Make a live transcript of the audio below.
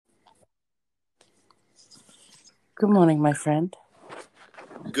Good morning, my friend.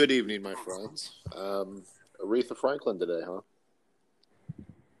 Good evening, my friends. Aretha Franklin today, huh?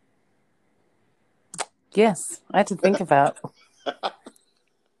 Yes, I had to think about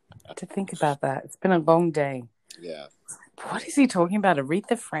that. It's been a long day. Yeah. What is he talking about?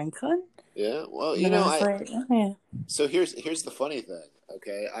 Aretha Franklin? Yeah. Well, And then I was like, oh, yeah. So here's the funny thing.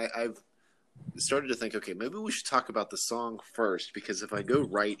 Okay, I've started to think. Okay, maybe we should talk about the song first because if I go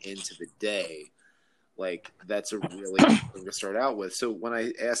right into the day, like that's a really good thing to start out with. So when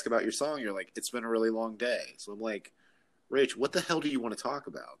I ask about your song, you're like, it's been a really long day. So I'm like, Rach, what the hell do you want to talk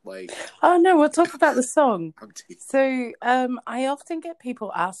about? Like, Oh no, we'll talk about the song. I'm teasing. So, I often get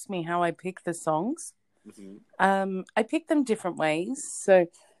people ask me how I pick the songs. Mm-hmm. I pick them different ways. So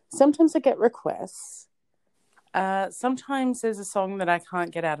sometimes I get requests. Sometimes there's a song that I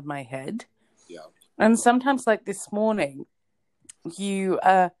can't get out of my head. Yeah. And sometimes, like this morning, you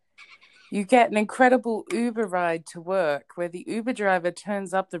get an incredible Uber ride to work where the Uber driver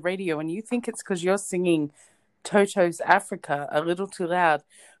turns up the radio and you think it's because you're singing Toto's Africa a little too loud.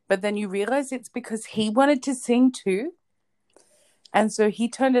 But then you realize it's because he wanted to sing too. And so he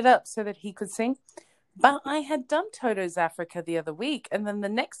turned it up so that he could sing. But I had done Toto's Africa the other week. And then the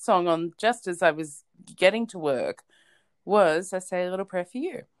next song on, just as I was getting to work, was I Say a Little Prayer for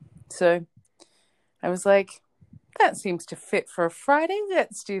You. So I was like, that seems to fit for a Friday.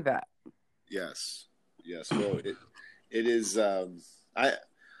 Let's do that. Yes. Yes. Well, it is. I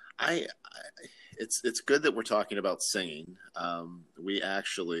it's good that we're talking about singing. We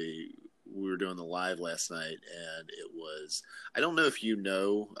were doing the live last night, and it was I don't know if you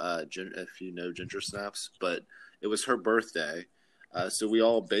know if you know Ginger Snaps, but it was her birthday. So we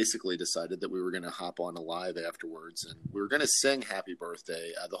all basically decided that we were going to hop on a live afterwards, and we were going to sing "Happy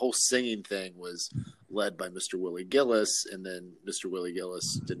Birthday." The whole singing thing was led by Mr. Willie Gillis, and then Mr. Willie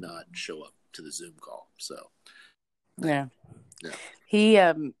Gillis did not show up to the Zoom call. So yeah. He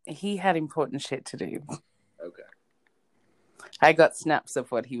had important shit to do. Okay. I got snaps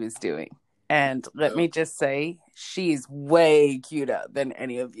of what he was doing. And let me just say, she's way cuter than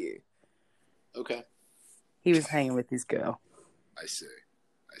any of you. Okay. He was hanging with his girl. I see.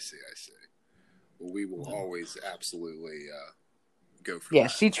 Well, we will always absolutely go for that. Yeah,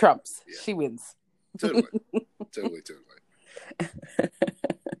 she trumps. Yeah. She wins. Totally.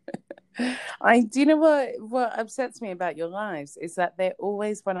 Do you know what upsets me about your lives is that they're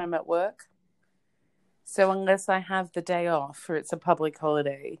always when I'm at work. So unless I have the day off or it's a public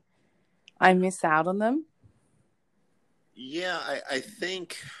holiday, I miss out on them. Yeah, I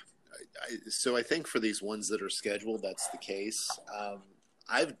think for these ones that are scheduled, that's the case.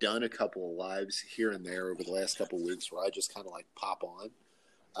 I've done a couple of lives here and there over the last couple of weeks where I just kind of like pop on.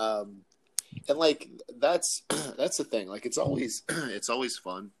 And like that's the thing. Like it's always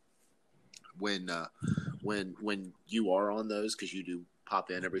fun when you are on those because you do pop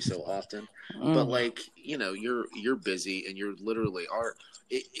in every so often. But like you're busy and you're literally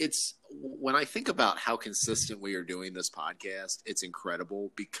it's when I think about how consistent we are doing this podcast, it's incredible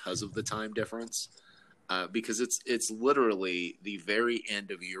because of the time difference. Because it's literally the very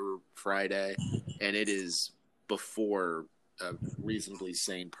end of your Friday, and it is before a reasonably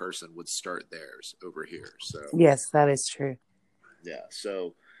sane person would start theirs over here. So yes, that is true. Yeah.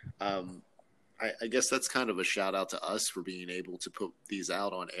 So I guess that's kind of a shout out to us for being able to put these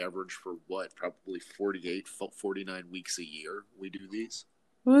out on average for probably 48, 49 weeks a year. We do these.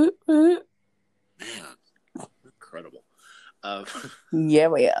 Man, incredible. Yeah,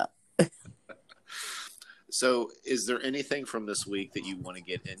 we are. So is there anything from this week that you want to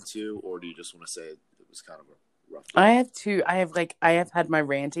get into, or do you just want to say it was kind of a rough day? I have had my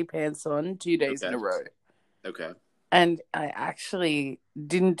ranty pants on 2 days in a row. Okay. And I actually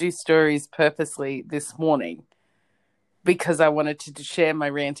didn't do stories purposely this morning because I wanted to share my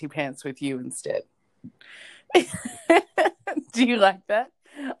ranty pants with you instead. Do you like that?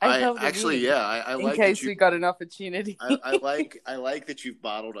 I like in case we got an opportunity. I like that you've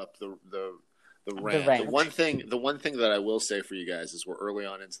bottled up the rant. The one thing that I will say for you guys is we're early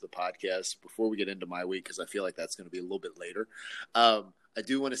on into the podcast before we get into my week because I feel like that's going to be a little bit later. I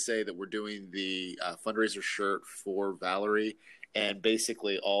do want to say that we're doing the fundraiser shirt for Valerie, and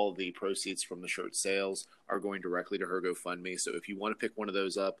basically all the proceeds from the shirt sales are going directly to her GoFundMe. So if you want to pick one of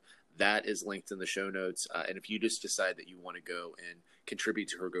those up, that is linked in the show notes. And if you just decide that you want to go and contribute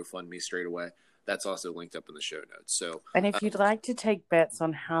to her GoFundMe straight away, that's also linked up in the show notes. So, and if you'd like to take bets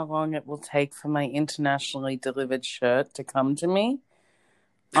on how long it will take for my internationally delivered shirt to come to me,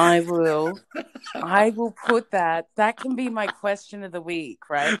 I will put that. That can be my question of the week,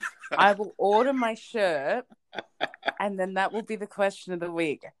 right? I will order my shirt, and then that will be the question of the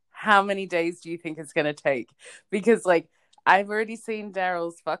week. how many days do you think it's going to take? Because, like, I've already seen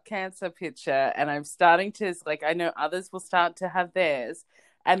Daryl's fuck cancer picture, and I'm starting to, like, I know others will start to have theirs,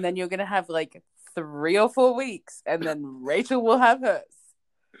 and then you're going to have, like, 3 or 4 weeks, and then Rachel will have hers.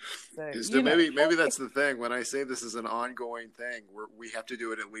 So maybe that's the thing. When I say this is an ongoing thing, we have to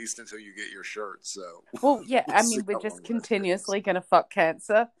do it at least until you get your shirt. So, well, yeah, I mean, we're just continuously going to fuck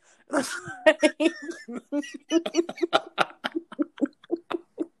cancer.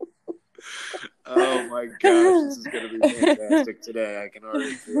 Oh my gosh, this is going to be fantastic today. I can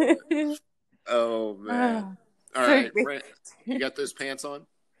already feel it. Oh man! All right, you got those pants on?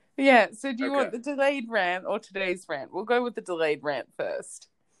 Yeah. So, do you want the delayed rant or today's rant? We'll go with the delayed rant first.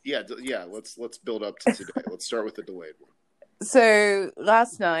 Yeah. Let's build up to today. Let's start with the delayed one. So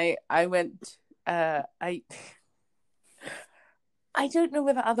last night I went. I don't know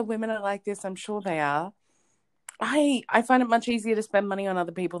whether other women are like this. I'm sure they are. I find it much easier to spend money on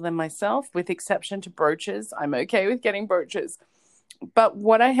other people than myself, with exception to brooches. I'm okay with getting brooches. But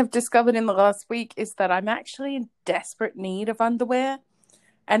what I have discovered in the last week is that I'm actually in desperate need of underwear.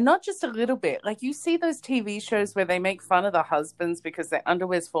 And not just a little bit. Like, you see those TV shows where they make fun of the husbands because their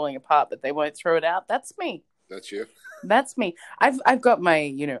underwear's falling apart, but they won't throw it out. That's me. That's you. That's me. I've got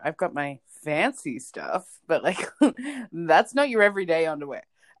my fancy stuff, but like that's not your everyday underwear.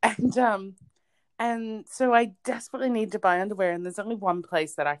 And so I desperately need to buy underwear, and there's only one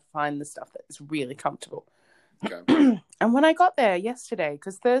place that I find the stuff that is really comfortable. Okay. And when I got there yesterday,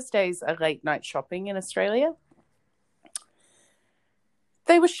 because Thursdays are late night shopping in Australia,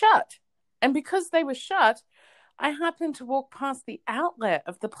 they were shut. And because they were shut, I happened to walk past the outlet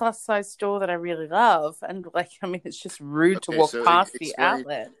of the plus size store that I really love. And it's just rude to walk past the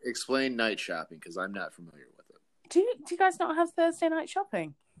outlet. Explain night shopping, because I'm not familiar with it. Do you guys not have Thursday night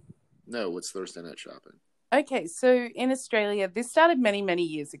shopping? No, what's Thursday night shopping? Okay, so in Australia, this started many, many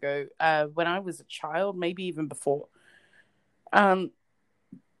years ago, when I was a child, maybe even before. In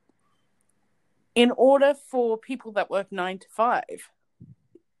order for people that work 9 to 5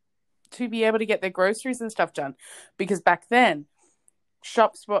 to be able to get their groceries and stuff done, because back then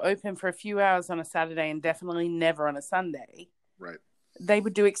shops were open for a few hours on a Saturday and definitely never on a Sunday. Right. They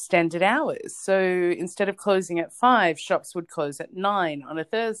would do extended hours. So instead of closing at 5, shops would close at 9 on a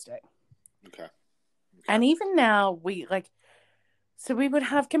Thursday. Okay. And even now we would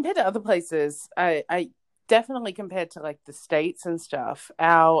have, compared to other places, I definitely compared to like the States and stuff,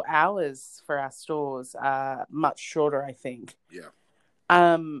 our hours for our stores are much shorter, I think. Yeah.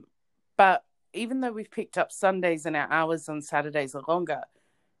 But even though we've picked up Sundays and our hours on Saturdays are longer,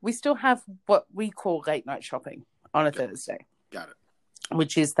 we still have what we call late night shopping on a Thursday. Got it.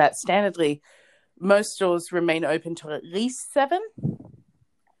 Which is that standardly most stores remain open till at least 7,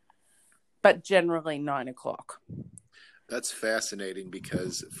 but generally 9 o'clock. That's fascinating,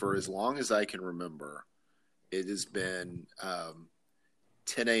 because for as long as I can remember, it has been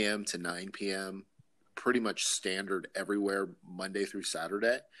 10 a.m. to 9 p.m., pretty much standard everywhere, Monday through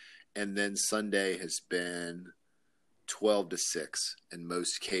Saturday. And then Sunday has been 12 to 6 in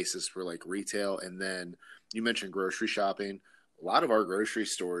most cases for like retail. And then you mentioned grocery shopping. A lot of our grocery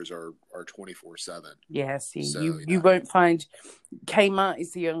stores are 24/7. Yeah, see, so, you won't find, Kmart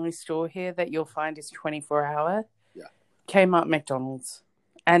is the only store here that you'll find is 24-hour. Yeah. Kmart, McDonald's,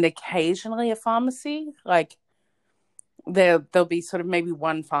 and occasionally a pharmacy. Like there'll be sort of maybe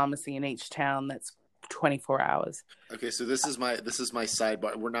one pharmacy in each town that's 24 hours. Okay, so this is my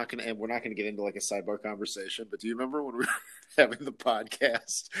sidebar. We're not gonna get into like a sidebar conversation, but do you remember when we were having the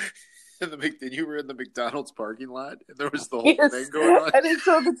podcast and you were in the McDonald's parking lot and there was the whole thing going on? And I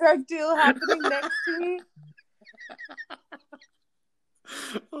saw the drug deal happening next to me.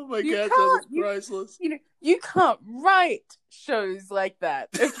 Oh my God, that was priceless. You can't write shows like that.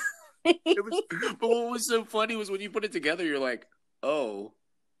 But what was so funny was when you put it together, you're like, oh.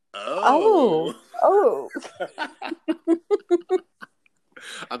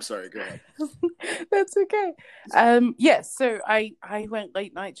 I'm sorry, go ahead. That's okay. So I went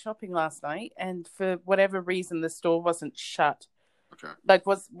late night shopping last night, and for whatever reason the store wasn't shut. Okay. Like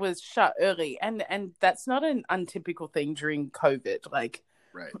was shut early, and that's not an untypical thing during COVID. Like,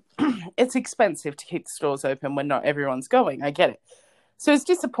 right. It's expensive to keep the stores open when not everyone's going. I get it. So I was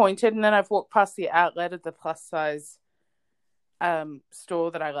disappointed, and then I've walked past the outlet of the plus size store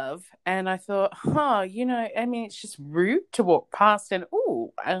that I love, and I thought, it's just rude to walk past and,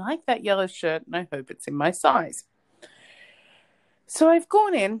 I like that yellow shirt and I hope it's in my size. So I've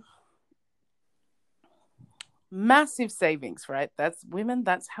gone in, massive savings, right? That's women,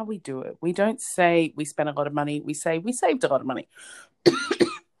 that's how we do it. We don't say we spent a lot of money, we say we saved a lot of money.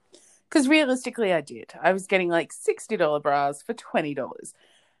 Because realistically I did. I was getting like $60 bras for $20.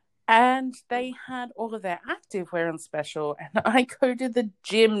 And they had all of their activewear on special, and I go to the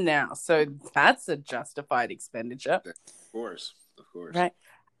gym now, so that's a justified expenditure. Of course. Right?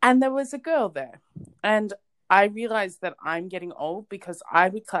 And there was a girl there, and I realized that I'm getting old because I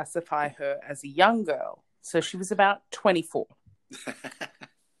would classify her as a young girl. So she was about 24.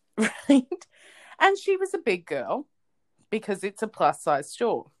 Right? And she was a big girl because it's a plus size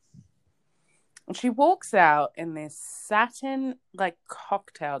store. And she walks out in this satin like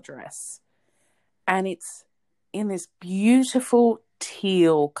cocktail dress, and it's in this beautiful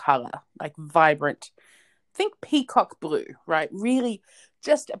teal color, like vibrant. Think peacock blue, right? Really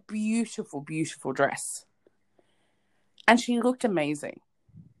just a beautiful, beautiful dress. And she looked amazing.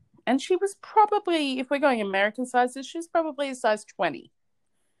 And she was probably, if we're going American sizes, she was probably a size 20.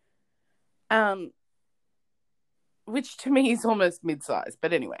 Which to me is almost mid-size,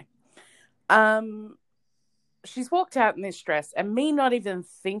 but anyway. She's walked out in this dress, and me not even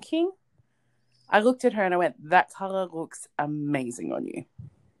thinking, I looked at her and I went, that color looks amazing on you.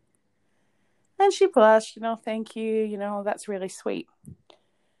 And she blushed, thank you, that's really sweet.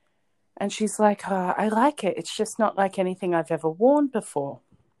 And she's like, I like it. It's just not like anything I've ever worn before.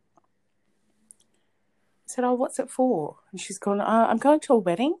 I said, oh, what's it for? And she's gone, I'm going to a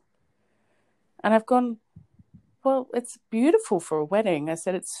wedding. And I've gone, well, it's beautiful for a wedding. I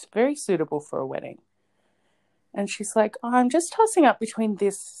said, it's very suitable for a wedding. And she's like, oh, I'm just tossing up between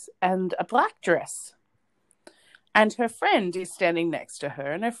this and a black dress. And her friend is standing next to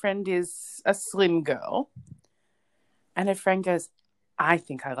her, and her friend is a slim girl. And her friend goes, I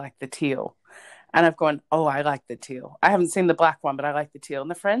think I like the teal. And I've gone, oh, I like the teal. I haven't seen the black one, but I like the teal.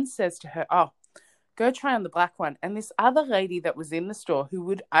 And the friend says to her, oh, go try on the black one. And this other lady that was in the store,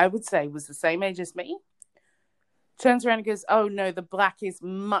 who I would say was the same age as me, turns around and goes, oh, no, the black is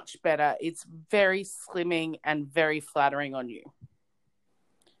much better. It's very slimming and very flattering on you.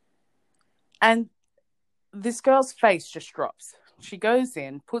 And this girl's face just drops. She goes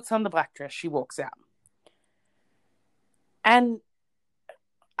in, puts on the black dress, she walks out. And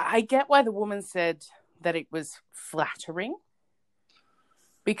I get why the woman said that it was flattering.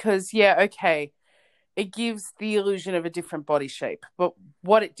 Because, yeah, okay, it gives the illusion of a different body shape. But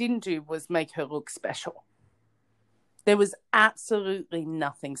what it didn't do was make her look special. There was absolutely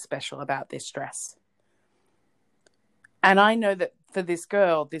nothing special about this dress. And I know that for this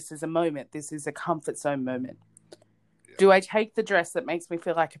girl, this is a moment. This is a comfort zone moment. Yeah. Do I take the dress that makes me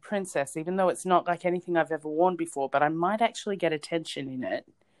feel like a princess, even though it's not like anything I've ever worn before, but I might actually get attention in it?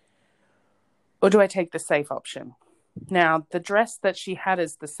 Or do I take the safe option? Now, the dress that she had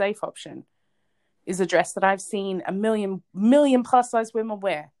as the safe option is a dress that I've seen a million plus size women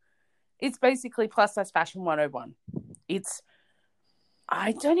wear. It's basically plus size fashion 101.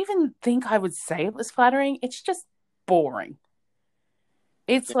 I don't even think I would say it was flattering. It's just boring.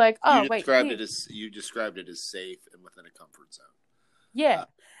 It's like, oh, wait. You described it as safe and within a comfort zone. Yeah.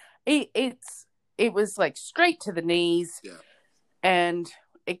 It was like straight to the knees. Yeah. And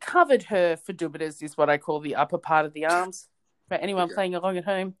it covered her fedubitas, is what I call the upper part of the arms. For anyone playing along at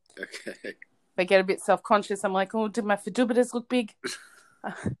home. Okay. They get a bit self-conscious. I'm like, oh, did my fedubitas look big?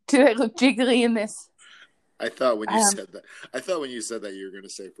 Do they look jiggly in this? I thought when you said that you were going to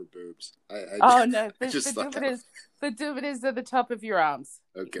say for boobs. No, the fedubitas are the top of your arms.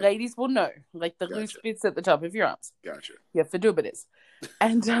 Okay. Ladies will know, like the loose bits at the top of your arms. Gotcha. Yeah, fedubitas.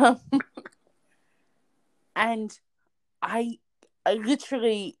 And and I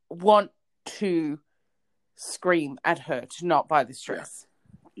literally want to scream at her to not buy this dress.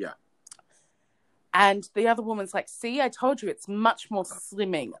 Yeah. And the other woman's like, see, I told you it's much more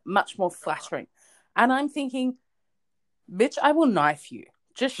slimming, much more flattering. And I'm thinking, bitch, I will knife you.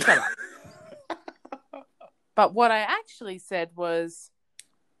 Just shut up. But what I actually said was,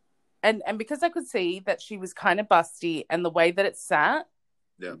 and because I could see that she was kind of busty and the way that it sat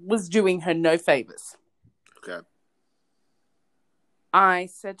was doing her no favors. Okay. I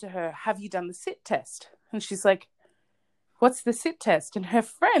said to her, have you done the sit test? And she's like, what's the sit test? And her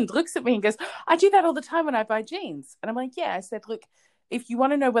friend looks at me and goes, I do that all the time when I buy jeans. And I'm like, yeah. I said, look, if you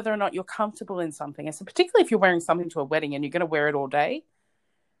want to know whether or not you're comfortable in something, I said, particularly if you're wearing something to a wedding and you're going to wear it all day,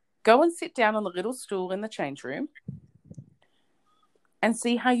 go and sit down on the little stool in the change room and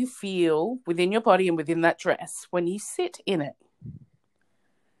see how you feel within your body and within that dress when you sit in it.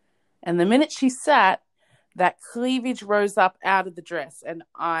 And the minute she sat, that cleavage rose up out of the dress, and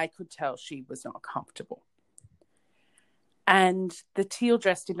I could tell she was not comfortable. And the teal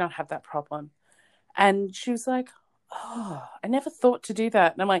dress did not have that problem. And she was like, oh, I never thought to do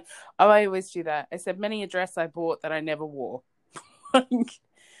that. And I'm like, oh, I always do that. I said, many a dress I bought that I never wore.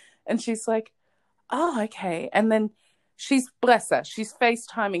 And she's like, oh, okay. And then bless her, she's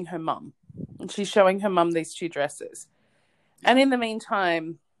FaceTiming her mum. And she's showing her mum these 2 dresses. Yeah. And in the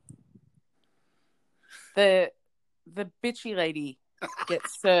meantime, the bitchy lady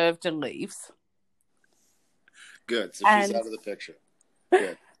gets served and leaves. Good. So she's out of the picture.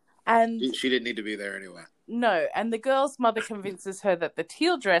 Good. And she didn't need to be there anyway. No. And the girl's mother convinces her that the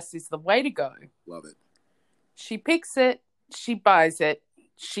teal dress is the way to go. Love it. She picks it. She buys it.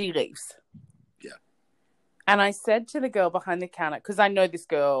 She leaves. Yeah. And I said to the girl behind the counter, because I know this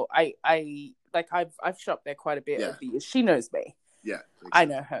girl, I've shopped there quite a bit over the years. She knows me. Yeah. I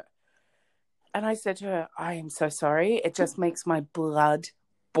know her. And I said to her, I am so sorry. It just makes my blood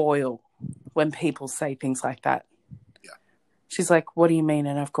boil when people say things like that. Yeah. She's like, what do you mean?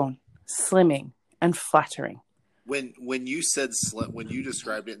 And I've gone, slimming and flattering. When you said when you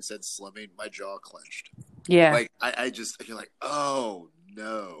described it and said slimming, my jaw clenched. Yeah. Like I feel like, oh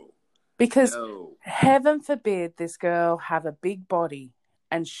no. Because heaven forbid this girl have a big body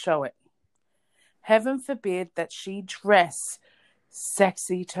and show it. Heaven forbid that she dress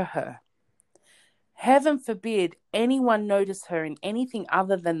sexy to her. Heaven forbid anyone notice her in anything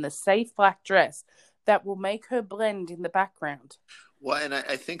other than the safe black dress that will make her blend in the background. Well, and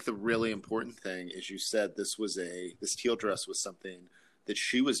I think the really important thing is you said this teal dress was something that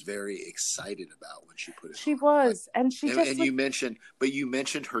she was very excited about when she put it on. She was. You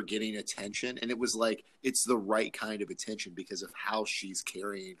mentioned her getting attention, and it was like it's the right kind of attention because of how she's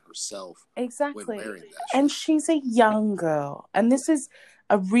carrying herself. Exactly. When wearing that. And she's a young girl. And this is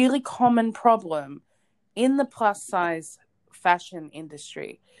a really common problem in the plus size fashion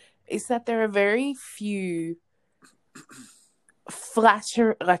industry, is that there are very few I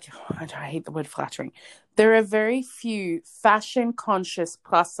hate the word flattering. There are very few fashion conscious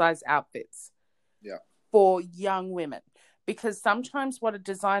plus size outfits for young women, because sometimes what a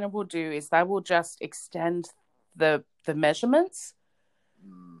designer will do is they will just extend the measurements.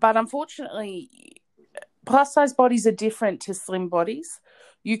 But unfortunately, plus size bodies are different to slim bodies.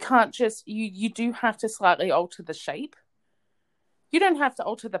 You can't just, you do have to slightly alter the shape. You don't have to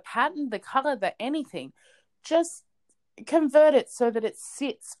alter the pattern, the color, anything. Just convert it so that it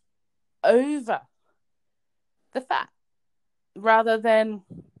sits over the fat rather than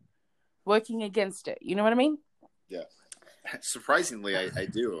working against it. You know what I mean? Yeah. Surprisingly, I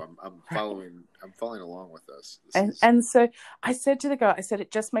do. I'm following along with this. And so I said to the girl,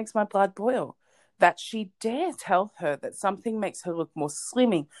 it just makes my blood boil that she dare tell her that something makes her look more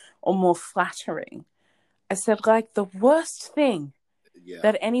slimming or more flattering. I said, like, the worst thing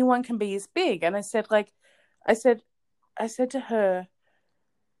that anyone can be is big. And I said to her,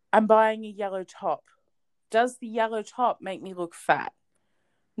 I'm buying a yellow top. Does the yellow top make me look fat?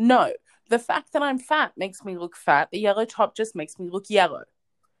 No. The fact that I'm fat makes me look fat. The yellow top just makes me look yellow.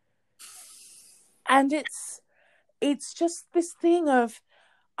 And it's just this thing of,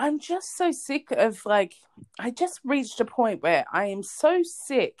 I'm just so sick of, like, I just reached a point where I am so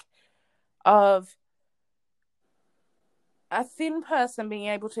sick of a thin person being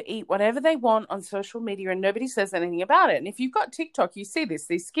able to eat whatever they want on social media and nobody says anything about it. And if you've got TikTok, you see this,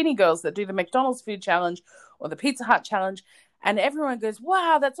 these skinny girls that do the McDonald's food challenge or the Pizza Hut challenge, and everyone goes,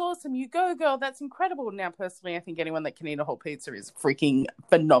 wow, that's awesome. You go, girl. That's incredible. Now, personally, I think anyone that can eat a whole pizza is a freaking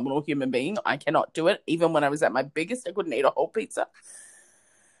phenomenal human being. I cannot do it. Even when I was at my biggest, I couldn't eat a whole pizza.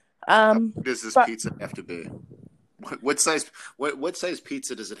 Does this pizza have to be? What size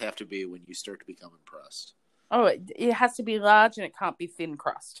pizza does it have to be when you start to become impressed? Oh, it has to be large and it can't be thin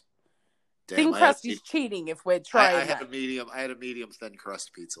crust. Damn, thin crust is cheating if we're trying. I had a medium thin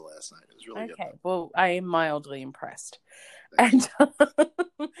crust pizza last night. It was really good. Okay, well, I am mildly impressed. And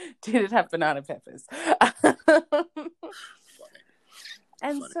did it have banana peppers? Funny.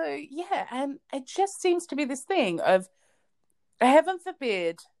 So, yeah, and it just seems to be this thing of, heaven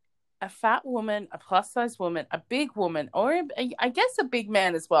forbid, a fat woman, a plus-size woman, a big woman, or I guess a big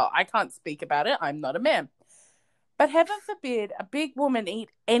man as well. I can't speak about it. I'm not a man. But heaven forbid a big woman eat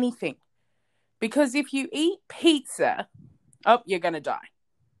anything. Because if you eat pizza, you're going to die.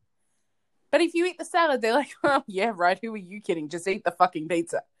 But if you eat the salad, they're like, oh, yeah, right, who are you kidding? Just eat the fucking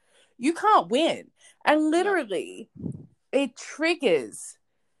pizza. You can't win. And literally, it triggers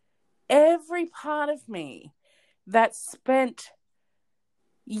every part of me that spent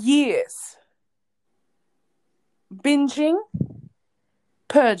years binging,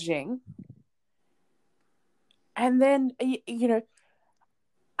 purging, and then,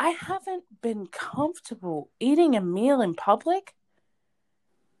 I haven't been comfortable eating a meal in public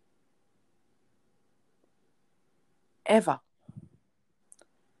ever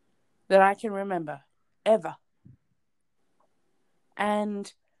that I can remember, ever.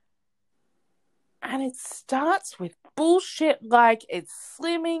 And it starts with bullshit like it's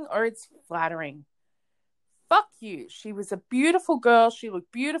slimming or it's flattering. Fuck you. She was a beautiful girl. She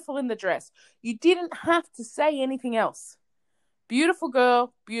looked beautiful in the dress. You didn't have to say anything else. Beautiful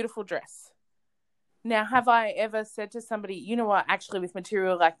girl, beautiful dress. Now, have I ever said to somebody, you know what, actually with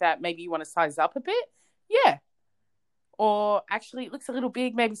material like that, maybe you want to size up a bit? Yeah. Or actually it looks a little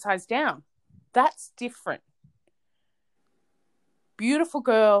big, maybe size down. That's different. Beautiful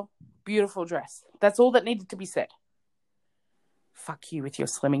girl, beautiful dress. That's all that needed to be said. Fuck you with your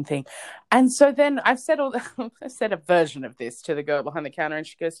slimming thing. And so then I've said I've said a version of this to the girl behind the counter, and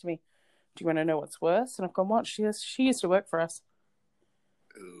she goes to me, do you want to know what's worse? And I've gone, what? She used to work for us.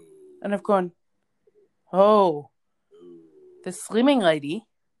 Ooh. And I've gone, oh, the slimming lady.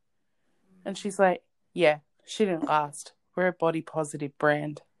 And she's like, yeah, she didn't last. We're a body positive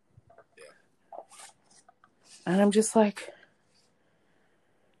brand. Yeah. And I'm just like,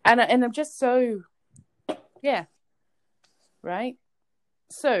 and I'm just so, yeah, right?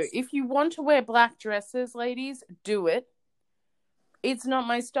 So if you want to wear black dresses, ladies, do it. It's not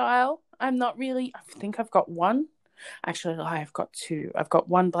my style. I'm not really, I think I've got one. Actually, I've got two. I've got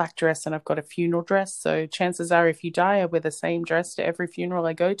one black dress and I've got a funeral dress. So chances are if you die, I wear the same dress to every funeral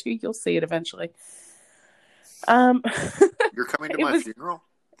I go to. You'll see it eventually. You're coming to my funeral?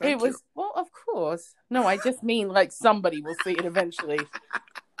 Thank you. Well, of course. No, I just mean like somebody will see it eventually.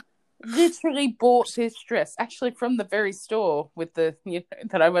 Literally bought this dress, actually from the very store with the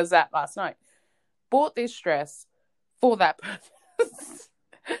that I was at last night. Bought this dress for that purpose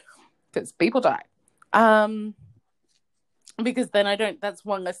because people die. Because then that's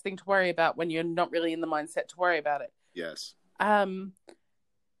one less thing to worry about when you're not really in the mindset to worry about it. Yes. But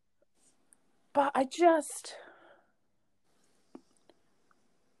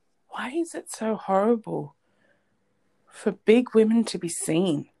why is it so horrible for big women to be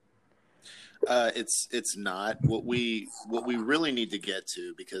seen? It's not what we really need to get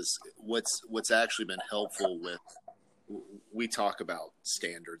to, because what's actually been helpful with, we talk about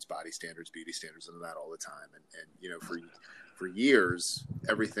standards, body standards, beauty standards, and that all the time. And for years,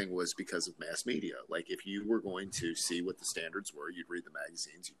 everything was because of mass media. Like if you were going to see what the standards were, you'd read the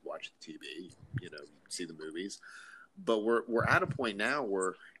magazines, you'd watch the TV, see the movies. But we're at a point now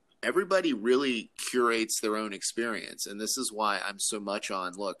where everybody really curates their own experience. And this is why I'm so much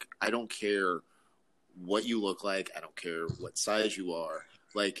on, look, I don't care what you look like. I don't care what size you are.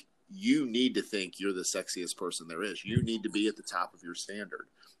 Like, you need to think you're the sexiest person there is. You need to be at the top of your standard.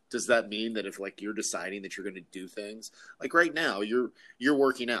 Does that mean that if like you're deciding that you're going to do things like right now, you're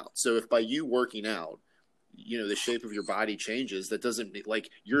working out. So if by you working out, the shape of your body changes, that doesn't mean like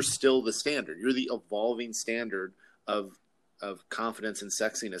you're still the standard. You're the evolving standard of confidence and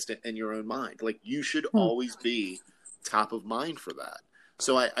sexiness in your own mind. Like you should always be top of mind for that.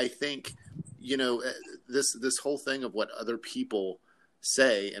 So I think, this whole thing of what other people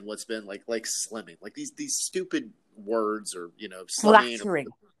say and what's been like slimming, like these stupid words, or, slimming. Flattering.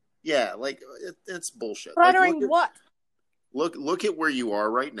 Yeah. Like it's bullshit. Flattering like, what? Look at where you are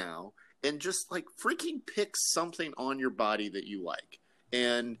right now and just like freaking pick something on your body that you like.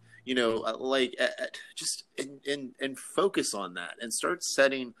 And, just and focus on that and start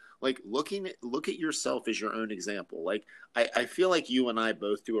setting, like look at yourself as your own example. Like I feel like you and I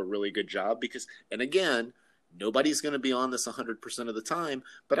both do a really good job because, and again, nobody's going to be on this 100% of the time,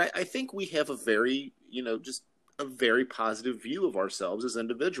 but I think we have a very, just a very positive view of ourselves as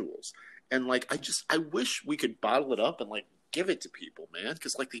individuals. And like, I wish we could bottle it up and like give it to people, man.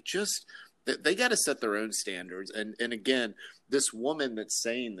 Cause like they got to set their own standards. And again, this woman that's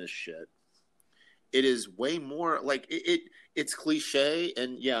saying this shit, it is way more like it's cliche.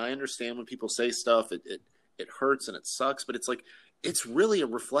 And yeah, I understand when people say stuff, it hurts and it sucks, but it's like, it's really a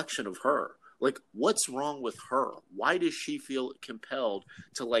reflection of her. Like, what's wrong with her? Why does she feel compelled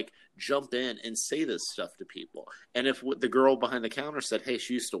to like jump in and say this stuff to people? And if the girl behind the counter said, hey,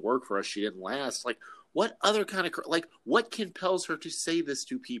 she used to work for us, she didn't last. Like, what other kind of, like, what compels her to say this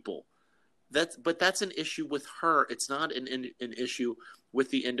to people? But that's an issue with her. It's not an issue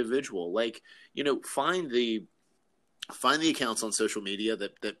with the individual. Like, find the accounts on social media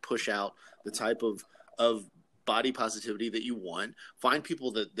that push out the type of body positivity that you want. Find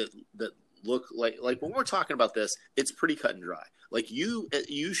people that look like when we're talking about this, it's pretty cut and dry. Like you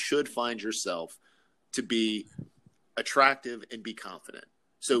should find yourself to be attractive and be confident.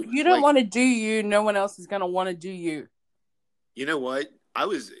 So if you don't want to do you, no one else is going to want to do you. You know what? I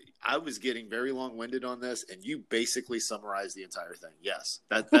was getting very long-winded on this, and you basically summarized the entire thing. Yes,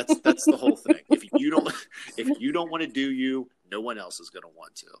 that's the whole thing. If you don't want to do you, no one else is going to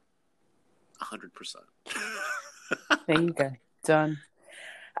want to. 100%. There you go. Done.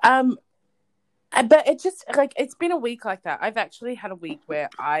 But it just, like, it's been a week like that. I've actually had a week where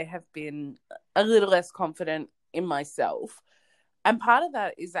I have been a little less confident in myself. And part of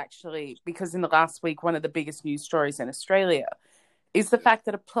that is actually because in the last week, one of the biggest news stories in Australia is the fact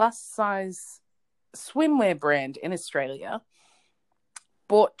that a plus size swimwear brand in Australia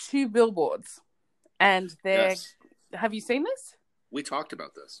bought 2 billboards. And they're, Yes. have you seen this? We talked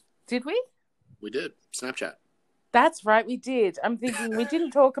about this. Did we? We did. Snapchat. That's right, we did. I'm thinking we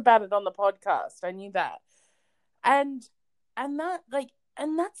didn't talk about it on the podcast. I knew that. And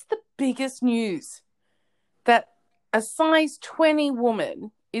that's the biggest news, that a size 20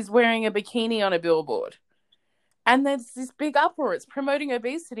 woman is wearing a bikini on a billboard. And there's this big uproar. It's promoting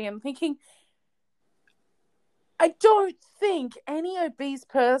obesity. I'm thinking, I don't think any obese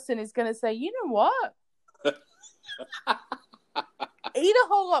person is going to say, you know what? Eat a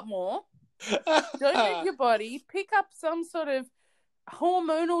whole lot more. Don't move your body. Pick up some sort of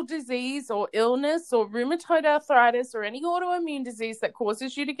hormonal disease or illness or rheumatoid arthritis or any autoimmune disease that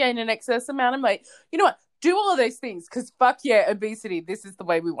causes you to gain an excess amount of weight. You know what? Do all of those things, because fuck yeah, obesity. This is the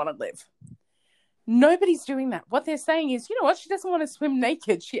way we want to live. Nobody's doing that. What they're saying is, you know what? She doesn't want to swim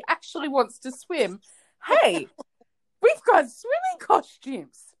naked. She actually wants to swim. Hey, we've got swimming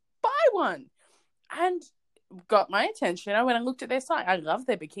costumes. Buy one. And got my attention. I went and looked at their site. I love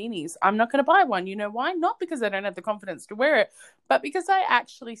their bikinis. I'm not going to buy one. You know why? Not because I don't have the confidence to wear it, but because I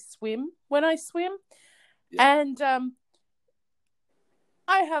actually swim when I swim. Yeah. And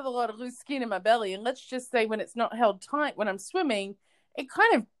I have a lot of loose skin in my belly. And let's just say when it's not held tight when I'm swimming, it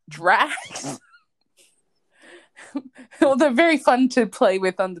kind of drags. Well, they're very fun to play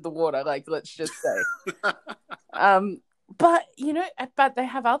with under the water, like, let's just say. But, you know, but they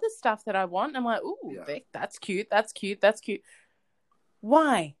have other stuff that I want. I'm like, ooh, yeah, that's cute, that's cute, that's cute.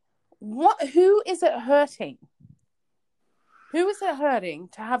 Why? What? Who is it hurting? Who is it hurting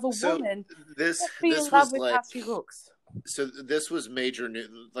to have a woman be in love with how she looks? So this was major news.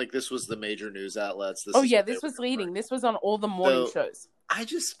 Like, this was the major news outlets. This was leading. This was on all the morning shows. I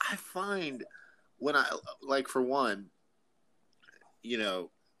find when I, like, for one, you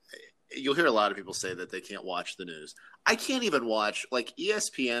know, you'll hear a lot of people say that they can't watch the news. I can't even watch, like,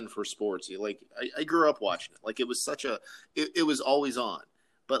 ESPN for sports. Like, I grew up watching it. Like, it was it was always on.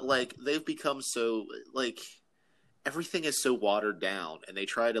 But, like, they've become so, like, everything is so watered down, and they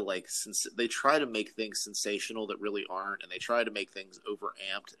try to, like, they try to make things sensational that really aren't, and they try to make things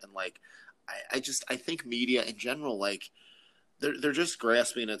overamped. And, like, I think media in general, like, they're just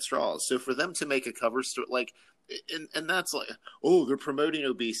grasping at straws. So for them to make a cover story, like, and that's like, oh, they're promoting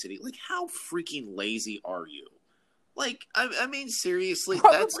obesity. Like, how freaking lazy are you? Like, I mean, seriously,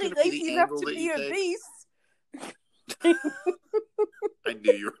 probably that's going to be the angle that you take. I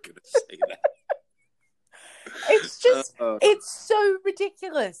knew you were going to say that. It's just, it's so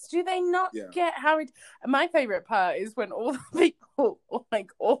ridiculous. Do they not get how it... My favorite part is when all the people,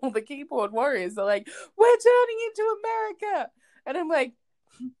 like, all the keyboard warriors are like, we're turning into America. And I'm like,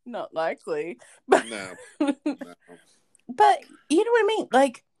 not likely. But, no. But you know what I mean?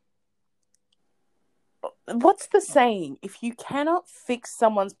 Like, what's the saying? If you cannot fix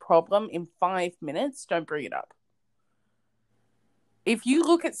someone's problem in 5 minutes, don't bring it up. If you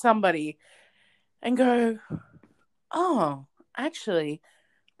look at somebody and go, oh, actually,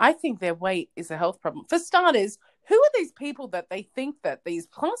 I think their weight is a health problem. For starters, who are these people that they think that these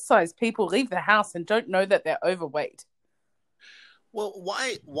plus-size people leave the house and don't know that they're overweight? Well,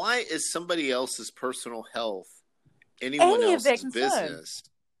 why is somebody else's personal health anyone else's business?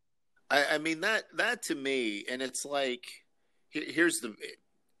 I mean, that to me, and it's like, here's the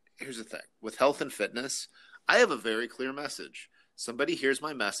thing with health and fitness. I have a very clear message. Somebody hears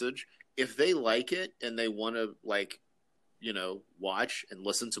my message. If they like it and they want to, like, you know, watch and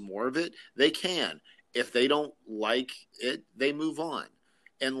listen to more of it, they can. If they don't like it, they move on.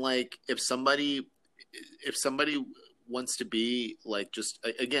 And, like, if somebody wants to be, like, just,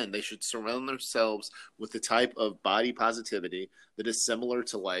 again, they should surround themselves with the type of body positivity that is similar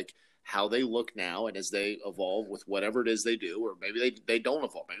to, like, how they look now, and as they evolve with whatever it is they do, or maybe they don't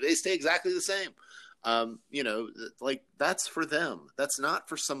evolve, maybe they stay exactly the same. You know, like, that's for them. That's not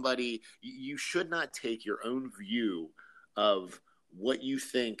for somebody. You should not take your own view of what you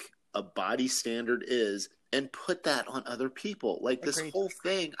think a body standard is and put that on other people. Like, this whole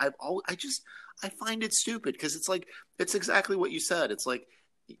thing, I find it stupid, because it's like, it's exactly what you said. It's like,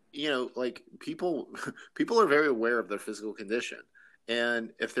 you know, like, people are very aware of their physical condition,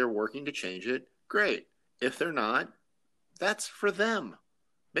 and if they're working to change it, great. If they're not, that's for them.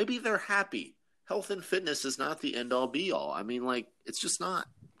 Maybe they're happy. Health and fitness is not the end all be all. I mean, like, it's just not.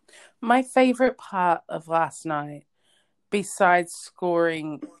 My favorite part of last night besides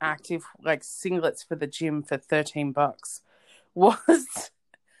scoring active like singlets for the gym for $13 was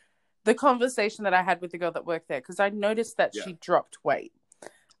the conversation that I had with the girl that worked there, because I noticed that she dropped weight.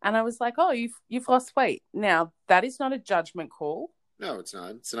 And I was like, oh, you've lost weight. Now, that is not a judgment call. No, it's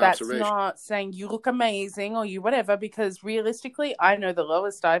not. It's an That's observation. not saying you look amazing or you whatever, because realistically, I know the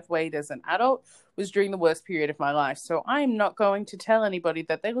lowest I've weighed as an adult was during the worst period of my life. So I'm not going to tell anybody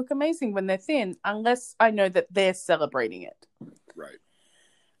that they look amazing when they're thin unless I know that they're celebrating it. Right.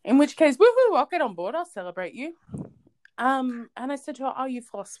 In which case, woohoo, I'll get on board. I'll celebrate you. And I said to her, oh, you've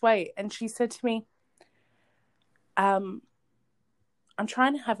lost weight. And she said to me, I'm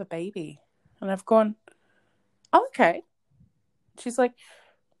trying to have a baby. And I've gone, oh, okay. She's like,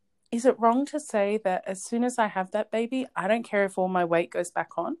 is it wrong to say that as soon as I have that baby, I don't care if all my weight goes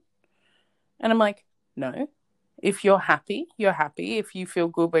back on? And I'm like, no. If you're happy, you're happy. If you feel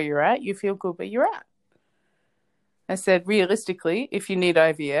good where you're at, you feel good where you're at. I said, realistically, if you need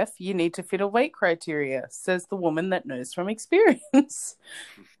IVF, you need to fit a weight criteria, says the woman that knows from experience.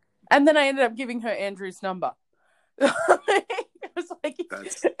 And then I ended up giving her Andrew's number. I was like,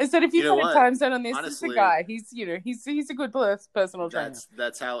 I said, if you put a time zone on this, honestly, this is a guy. He's a good personal trainer.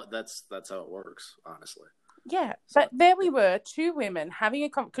 That's how it works, honestly. Yeah, so, but there we were, two women having a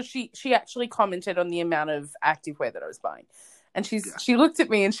because she actually commented on the amount of activewear that I was buying, and she looked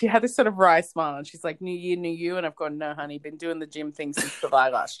at me and she had this sort of wry smile and she's like, "New year, new you," and I've gone, "No, honey, been doing the gym thing since July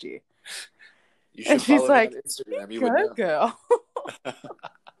last year." You should follow me on Instagram. You would know. Girl.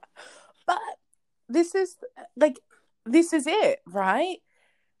 But this is it, right?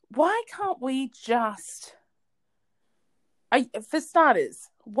 Why can't we just, for starters,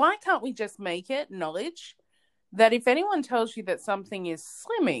 why can't we just make it knowledge that if anyone tells you that something is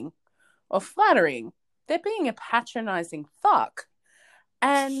slimming or flattering, they're being a patronizing fuck,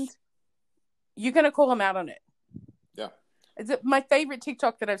 and you're going to call them out on it? Yeah. It's my favorite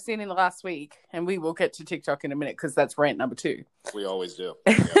TikTok that I've seen in the last week, and we will get to TikTok in a minute because that's rant number 2. We always do.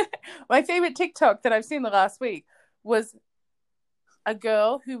 Yeah. My favorite TikTok that I've seen the last week was a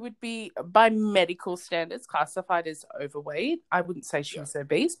girl who would be, by medical standards, classified as overweight. I wouldn't say she was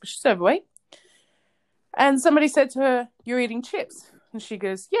obese, but she's overweight. And somebody said to her, "You're eating chips." And she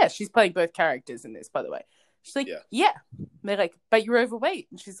goes, "Yeah." She's playing both characters in this, by the way. She's like, yeah. And they're like, "But you're overweight."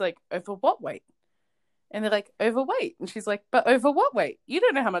 And she's like, "Over what weight?" And they're like, "Overweight." And she's like, "But over what weight? You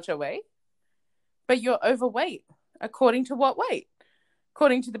don't know how much I weigh." "But you're overweight. According to what weight?"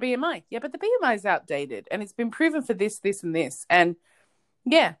 "According to the BMI." "Yeah, but the BMI is outdated and it's been proven for this, this, and this. And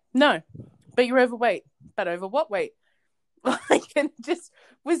yeah, no, but you're overweight. But over what weight?" Like, and just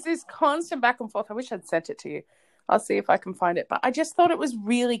was this constant back and forth. I wish I'd sent it to you. I'll see if I can find it. But I just thought it was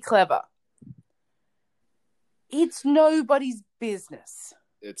really clever. It's nobody's business.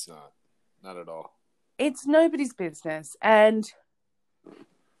 It's not at all. It's nobody's business. And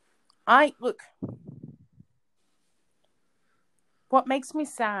what makes me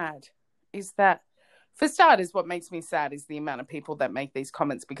sad is that, for starters, what makes me sad is the amount of people that make these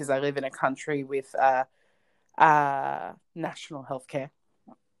comments, because I live in a country with national health care,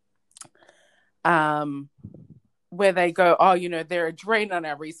 where they go, "Oh, they're a drain on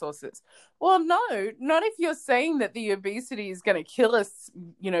our resources." Well, no, not if you're saying that the obesity is going to kill us,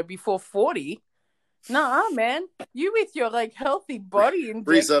 before 40. Nah, man, you with your healthy body and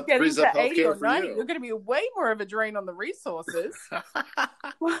getting to 80 or 90, you're going to be way more of a drain on the resources.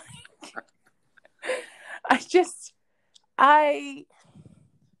 It's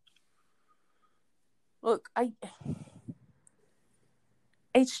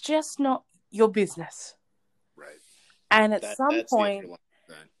just not your business. Right. And at some point,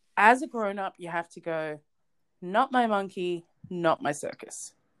 as a grown-up, you have to go, not my monkey, not my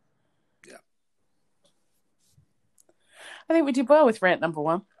circus. Yeah. I think we did well with rant number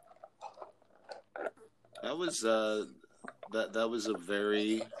 1. That was that was a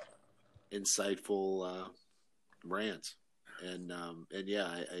very insightful rant, and yeah,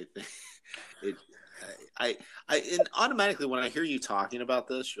 I think it. And automatically when I hear you talking about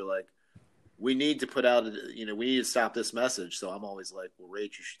this, you're like, we need to put out, we need to stop this message. So I'm always like, well,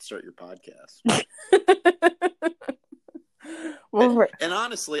 Rach, you should start your podcast. And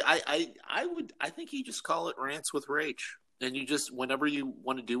honestly, I think you just call it Rants with Rach, and you just, whenever you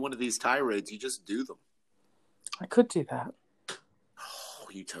want to do one of these tirades, you just do them. I could do that. Oh,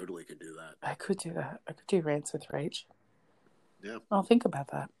 you totally could do that. I could do that. I could do Rants with Rach. Yeah. I'll think about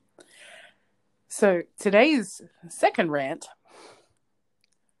that. So today's second rant.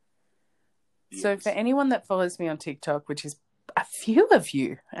 Yes. So for anyone that follows me on TikTok, which is a few of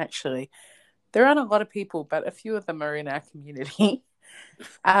you, actually, there aren't a lot of people, but a few of them are in our community.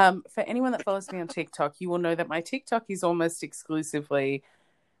 For anyone that follows me on TikTok, you will know that my TikTok is almost exclusively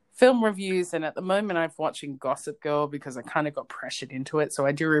film reviews, and at the moment I'm watching Gossip Girl because I kind of got pressured into it, so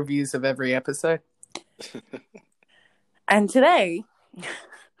I do reviews of every episode. And today,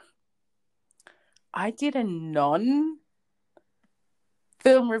 I did a non-film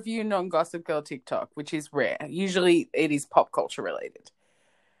review, non-Gossip Girl TikTok, which is rare. Usually it is pop culture related.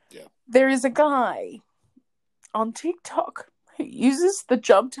 Yeah. There is a guy on TikTok who uses the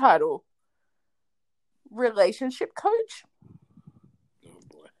job title relationship coach. Oh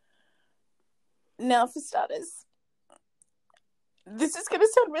boy. Now, for starters, this is going to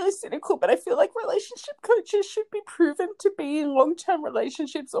sound really cynical, but I feel like relationship coaches should be proven to be in long-term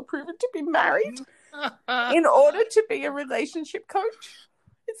relationships or proven to be married in order to be a relationship coach.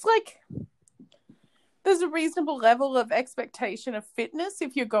 It's like there's a reasonable level of expectation of fitness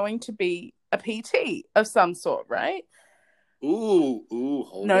if you're going to be a PT of some sort, right? Hold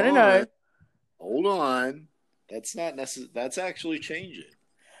on. No. Hold on. That's not necessary. That's actually changing.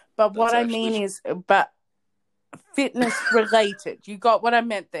 But what I mean is, fitness related. You got what I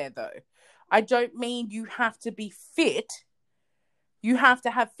meant there, though. I don't mean you have to be fit. You have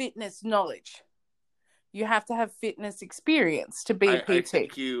to have fitness knowledge. You have to have fitness experience to be a PT.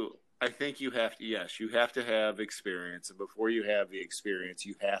 I think you have to, yes, you have to have experience. And before you have the experience,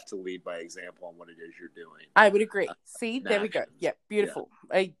 you have to lead by example on what it is you're doing. I would agree. See, there we go. Yeah, beautiful.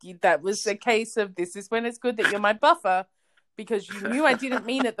 Yeah. That was a case of this is when it's good that you're my buffer because you knew I didn't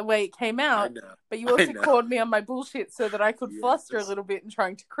mean it the way it came out. But you also called me on my bullshit so that I could fluster a little bit in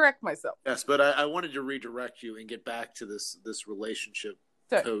trying to correct myself. Yes, but I wanted to redirect you and get back to this relationship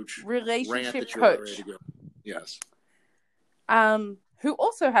coach. Relationship coach. Yes. Who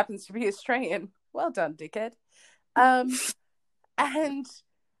also happens to be Australian. Well done, dickhead. And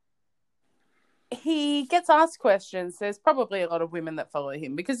he gets asked questions. There's probably a lot of women that follow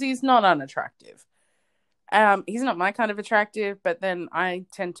him because he's not unattractive. He's not my kind of attractive, but then I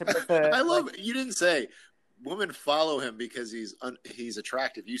tend to prefer. I love it. You didn't say women follow him because he's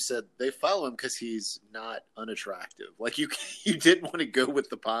attractive. You said they follow him because he's not unattractive. Like you didn't want to go with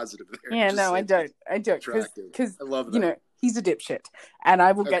the positive there. Yeah, no, I don't. Because I love that. He's a dipshit, and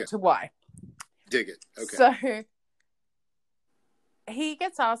I will get to why. Dig it. Okay. So he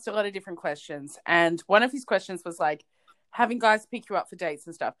gets asked a lot of different questions, and one of his questions was like having guys pick you up for dates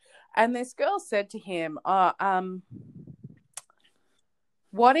and stuff. And this girl said to him,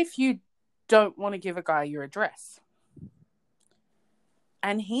 what if you don't want to give a guy your address?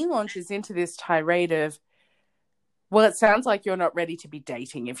 And he launches into this tirade of, well, it sounds like you're not ready to be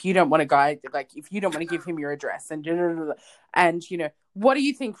dating if you don't want a guy, like if you don't want to give him your address and what do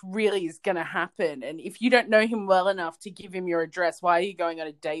you think really is going to happen? And if you don't know him well enough to give him your address, why are you going on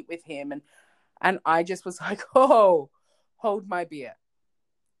a date with him? And I just was like, oh, hold my beer.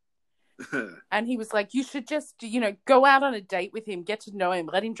 And he was like, you should just, go out on a date with him, get to know him,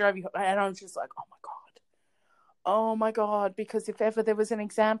 let him drive you. And I was just like, oh my God, because if ever there was an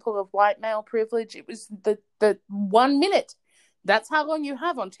example of white male privilege, it was the 1 minute. That's how long you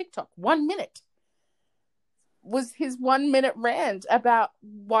have on TikTok. 1 minute was his 1 minute rant about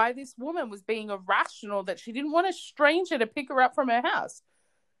why this woman was being irrational, that she didn't want a stranger to pick her up from her house.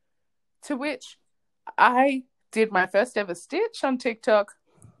 To which I did my first ever stitch on TikTok.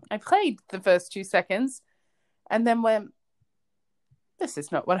 I played the first 2 seconds and then went, this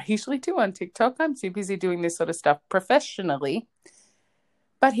is not what I usually do on TikTok. I'm too busy doing this sort of stuff professionally.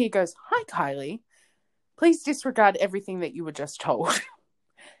 But he goes, hi, Kylie. Please disregard everything that you were just told.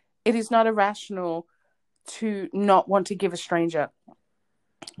 It is not irrational to not want to give a stranger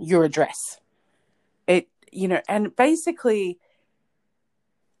your address. And basically,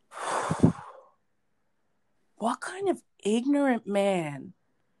 what kind of ignorant man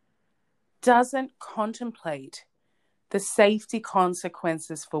doesn't contemplate the safety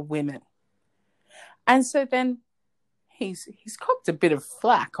consequences for women? And so then he's copped a bit of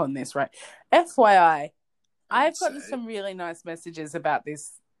flack on this, right? FYI, I've gotten some really nice messages about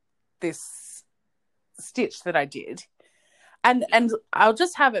this stitch that I did. And I'll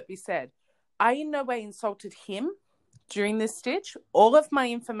just have it be said, I in no way insulted him during this stitch. All of my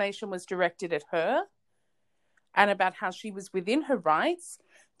information was directed at her and about how she was within her rights,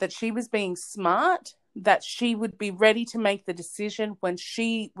 that she was being smart, that she would be ready to make the decision when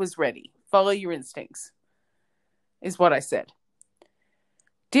she was ready. Follow your instincts, is what I said.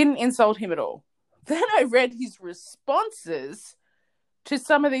 Didn't insult him at all. Then I read his responses to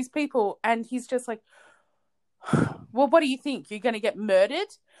some of these people, and he's just like, well, what do you think? You're going to get murdered?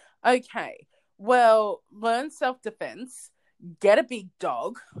 Okay. Well, learn self-defense, get a big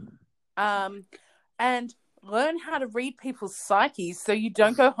dog, and learn how to read people's psyches so you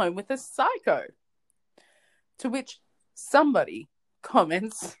don't go home with a psycho. To which somebody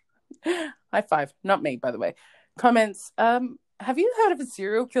comments, high five, not me, by the way, comments, have you heard of a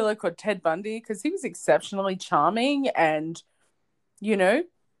serial killer called Ted Bundy? Because he was exceptionally charming and, you know,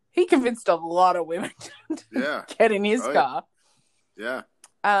 he convinced a lot of women to get in his car. Yeah.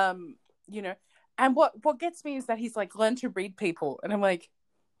 You know, and what gets me is that he's like, learn to read people. And I'm like,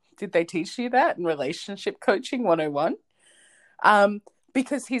 did they teach you that in relationship coaching 101?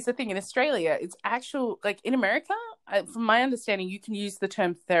 Because here's the thing, in Australia, it's actual, like in America, from my understanding, you can use the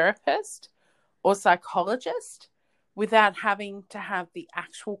term therapist or psychologist without having to have the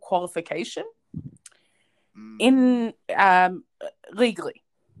actual qualification. In legally,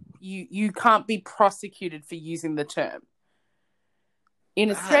 you can't be prosecuted for using the term. In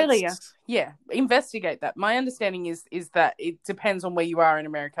Australia, investigate that. My understanding is that it depends on where you are in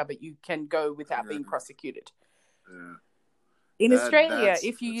America, but you can go without being prosecuted. Yeah. In Australia,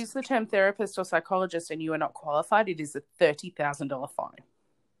 if you use the term therapist or psychologist and you are not qualified, it is a $30,000 fine.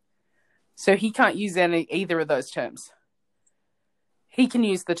 So he can't use either of those terms. He can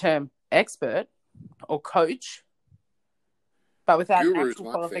use the term expert or coach, but without an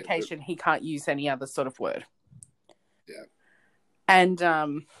actual qualification, he can't use any other sort of word. Yeah. And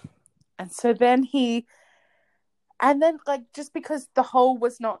so then like, just because the hole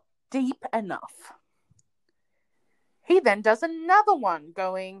was not deep enough, he then does another one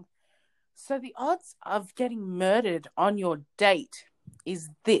going, so the odds of getting murdered on your date is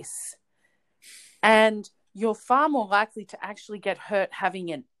this. And you're far more likely to actually get hurt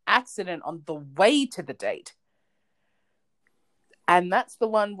having an accident on the way to the date. And that's the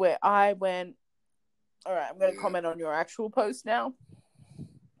one where I went, all right, I'm going to comment on your actual post now.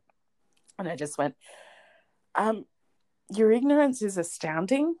 And I just went, your ignorance is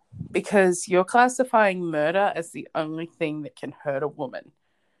astounding because you're classifying murder as the only thing that can hurt a woman.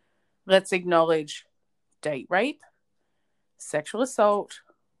 Let's acknowledge date rape, sexual assault,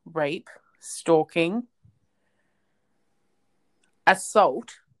 rape, stalking,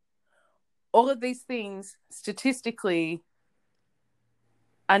 assault. All of these things statistically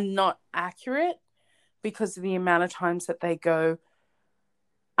are not accurate because of the amount of times that they go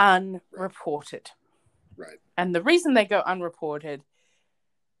unreported. Right. And the reason they go unreported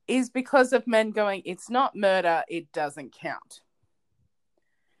is because of men going, it's not murder, it doesn't count.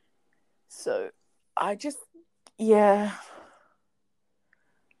 So I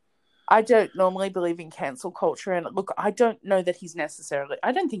don't normally believe in cancel culture. And look, I don't know that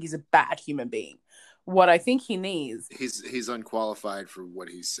I don't think he's a bad human being. What I think he needs, he's unqualified for what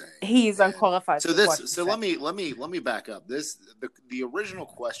he's saying. He is unqualified. So let me back up. The original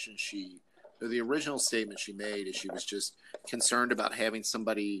question the original statement she made is she was just concerned about having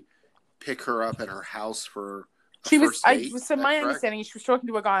somebody pick her up at her house for first date. So my understanding is she was talking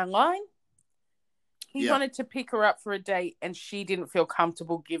to a guy online. He wanted to pick her up for a date, and she didn't feel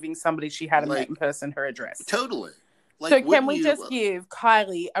comfortable giving somebody she hadn't met in person her address. Totally. Like, so can we just give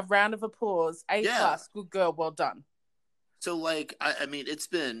Kylie a round of applause? A+, good girl, well done. So, like, I mean, it's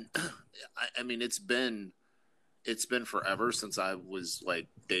been forever since I was like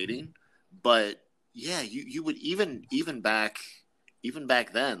dating, but yeah, you would even back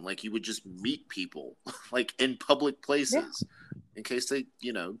then, like, you would just meet people like in public places in case they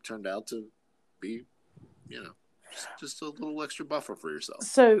turned out to be just a little extra buffer for yourself.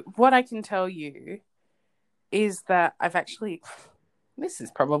 So what I can tell you is that I've actually, this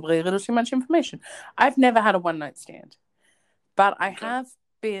is probably a little too much information. I've never had a one-night stand, but I have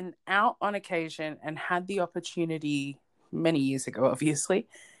been out on occasion and had the opportunity many years ago, obviously,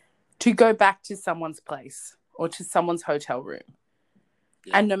 to go back to someone's place or to someone's hotel room.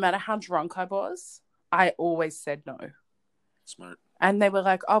 Yeah. And no matter how drunk I was, I always said no. Smart. And they were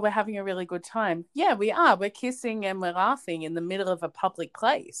like, oh, we're having a really good time. Yeah, we are. We're kissing and we're laughing in the middle of a public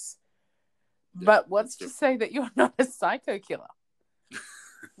place. Yeah, but what's to say that you're not a psycho killer?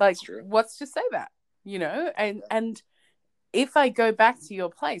 Like, what's to say that? And if I go back to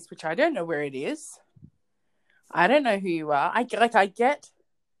your place, which I don't know where it is, I don't know who you are. I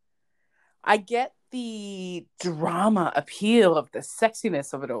get the drama appeal of the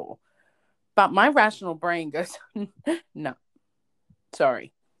sexiness of it all. But my rational brain goes, no,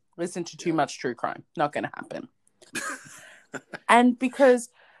 sorry. Listen to too much true crime. Not going to happen. And because,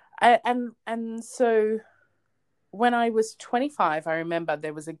 and so when I was 25, I remember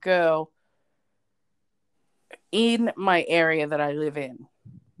there was a girl in my area that I live in,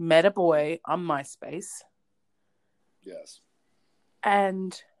 met a boy on MySpace. Yes.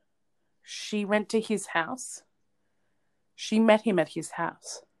 And she went to his house. She met him at his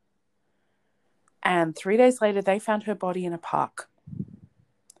house. And 3 days later, they found her body in a park.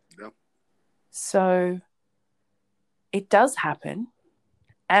 Yep. So it does happen.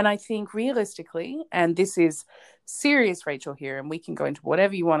 And I think realistically, and this is serious Rachel here, and we can go into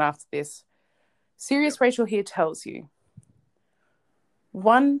whatever you want after this. Serious Rachel here tells you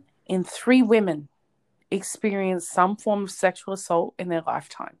 1 in 3 women experience some form of sexual assault in their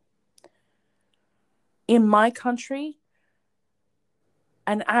lifetime. In my country,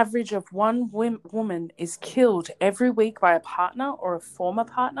 an average of 1 woman is killed every week by a partner or a former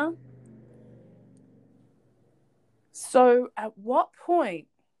partner. So at what point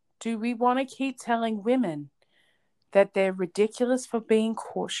do we want to keep telling women that they're ridiculous for being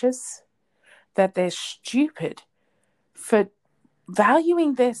cautious, that they're stupid for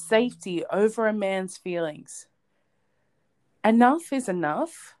valuing their safety over a man's feelings? Enough is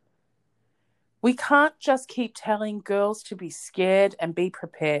enough. We can't just keep telling girls to be scared and be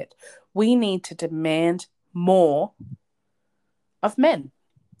prepared. We need to demand more of men.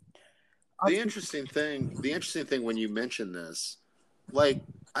 The interesting thing when you mention this, like,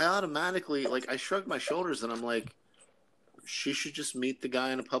 I automatically, like, I shrugged my shoulders and I'm like, she should just meet the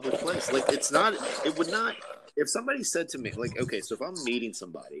guy in a public place. Like, it would not, if somebody said to me, like, okay, so if I'm meeting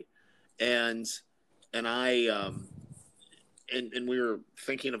somebody and I, and we were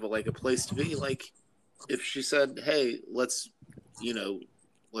thinking of a place to be, like, if she said, hey, let's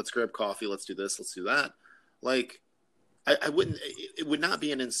grab coffee, let's do this, let's do that. Like, I wouldn't, it would not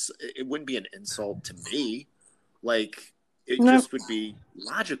be it wouldn't be an insult to me. Like, it just would be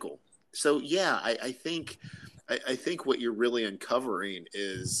logical. So yeah, I think what you're really uncovering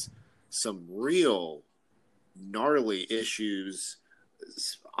is some real gnarly issues,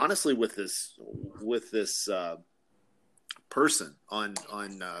 honestly, with this person on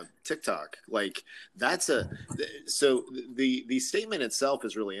TikTok. Like, so the statement itself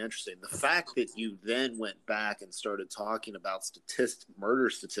is really interesting. The fact that you then went back and started talking about murder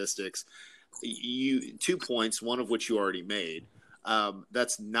statistics, 2 points, one of which you already made.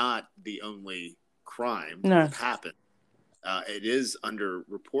 That's not the only crime that happened. It is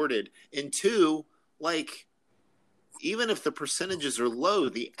underreported. And 2, like, even if the percentages are low,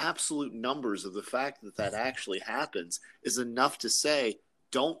 the absolute numbers of the fact that actually happens is enough to say,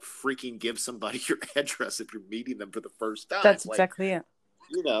 don't freaking give somebody your address if you're meeting them for the first time. That's exactly it.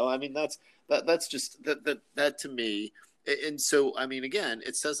 I mean, that's just that to me. And so, I mean, again,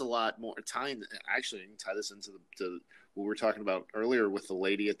 it says a lot more. Actually, I can tie this into what we were talking about earlier with the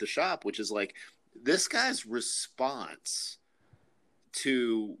lady at the shop, which is like, this guy's response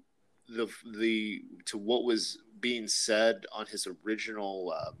to to what was being said on his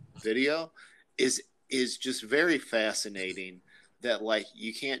original video is just very fascinating. That, like,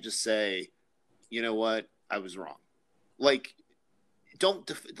 you can't just say, you know what, I was wrong. Like, don't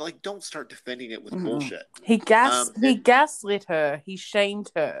start defending it with bullshit. He gaslit her. He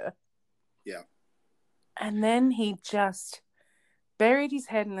shamed her. Yeah. And then he just buried his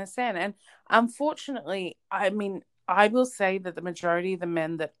head in the sand. And unfortunately, I mean, I will say that the majority of the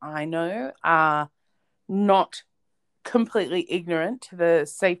men that I know are not completely ignorant to the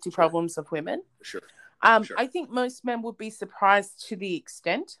safety problems of women. Sure. I think most men would be surprised to the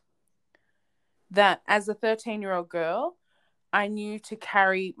extent that as a 13-year-old girl, I knew to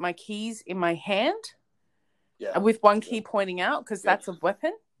carry my keys in my hand with one key pointing out, because that's a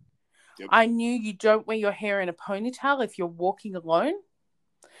weapon. I knew you don't wear your hair in a ponytail if you're walking alone,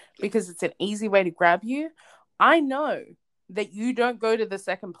 because it's an easy way to grab you. I know that you don't go to the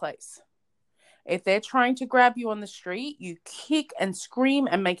second place. If they're trying to grab you on the street, you kick and scream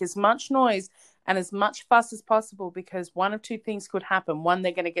and make as much noise and as much fuss as possible, because 1 of 2 things could happen. 1,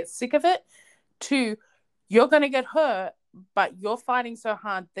 they're going to get sick of it. 2, you're going to get hurt, but you're fighting so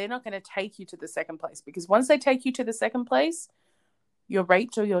hard, they're not going to take you to the second place, because once they take you to the second place, you're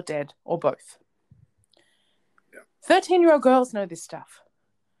raped or you're dead, or both. 13-year-old girls know this stuff.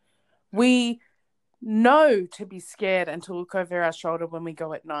 We know to be scared and to look over our shoulder when we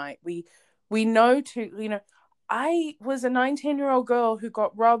go at night. We know to, I was a 19-year-old girl who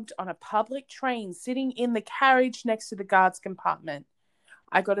got robbed on a public train sitting in the carriage next to the guards compartment.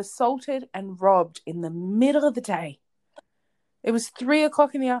 I got assaulted and robbed in the middle of the day. It was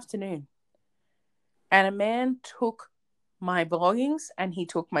 3:00 in the afternoon. And a man took my belongings and he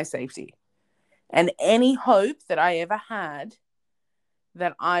took my safety. And any hope that I ever had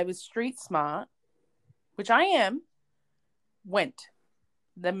that I was street smart, which I am, went.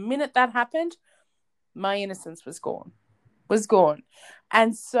 The minute that happened, my innocence was gone.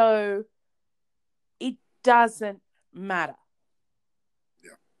 And so it doesn't matter.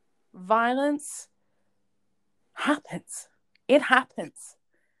 Yeah. Violence happens. It happens.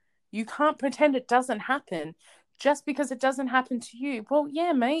 You can't pretend it doesn't happen just because it doesn't happen to you. Well,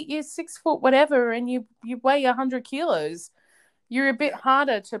 yeah, mate, you're 6 foot whatever and you weigh 100 kilos. You're a bit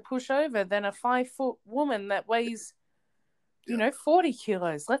harder to push over than a 5 foot woman that weighs, 40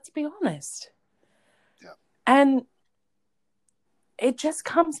 kilos. Let's be honest. Yeah. And it just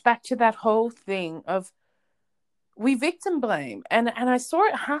comes back to that whole thing of we victim blame. And I saw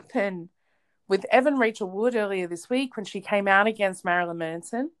it happen with Evan Rachel Wood earlier this week when she came out against Marilyn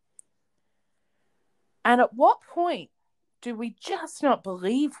Manson. And at what point do we just not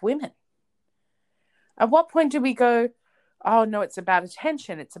believe women? At what point do we go, oh, no, it's about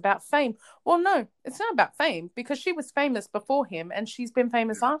attention, it's about fame? Well, no, it's not about fame because she was famous before him and she's been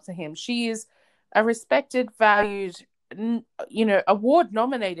famous after him. She is a respected, valued,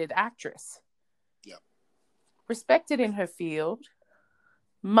 award-nominated actress. Yeah. Respected in her field,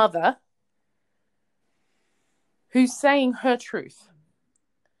 mother, who's saying her truth.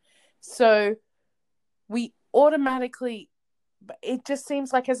 So we automatically, it just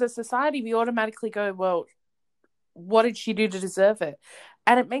seems like as a society, we automatically go, well, what did she do to deserve it?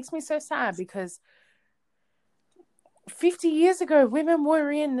 And it makes me so sad because 50 years ago, women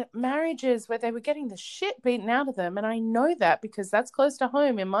were in marriages where they were getting the shit beaten out of them. And I know that because that's close to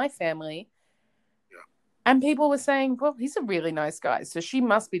home in my family. Yeah. And people were saying, well, he's a really nice guy, so she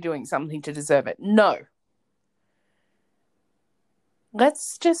must be doing something to deserve it. No.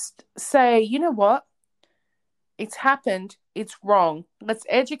 Let's just say, you know what? It's happened. It's wrong. Let's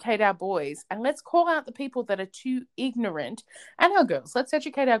educate our boys and let's call out the people that are too ignorant, and our girls. Let's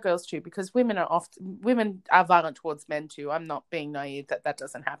educate our girls too, because women are violent towards men too. I'm not being naive that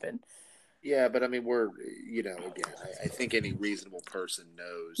doesn't happen. Yeah, but I mean, we're, again, I think any reasonable person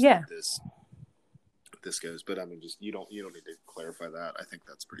knows that this goes, but I mean, just you don't need to clarify that. I think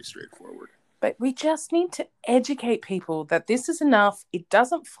that's pretty straightforward. But we just need to educate people that this is enough. It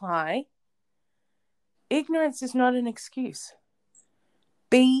doesn't fly. Ignorance is not an excuse.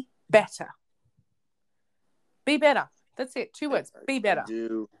 Be better. Be better. That's it. 2 words. Be better.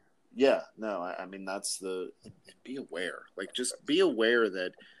 Yeah. No, I mean, that's be aware. Like, just be aware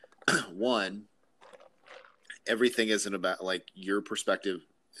that, one, everything isn't about, like, your perspective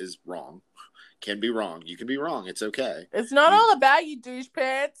is wrong. Can be wrong. You can be wrong. It's okay. It's not all about you, douche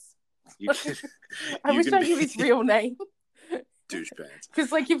pants. I wish I knew his real name. Douche pants.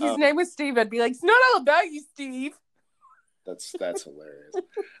 Because, like, if his name was Steve, I'd be like, it's not all about you, Steve. That's hilarious.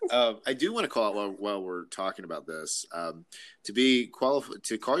 I do want to call out while we're talking about this. To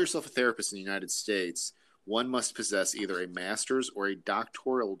call yourself a therapist in the United States, one must possess either a master's or a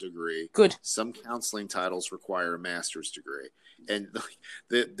doctoral degree. Good. Some counseling titles require a master's degree. And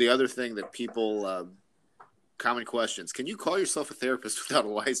the other thing that people common questions: can you call yourself a therapist without a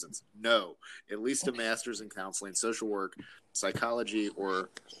license? No, at least a master's in counseling, social work, psychology, or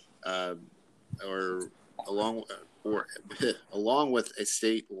along with a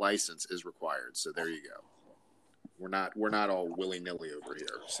state license is required. So there you go. We're not all willy-nilly over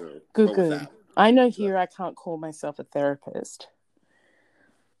here. So good. I know here I can't call myself a therapist,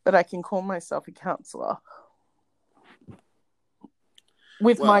 but I can call myself a counselor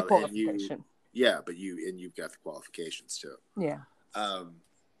with my qualification. But you've got the qualifications too. Yeah.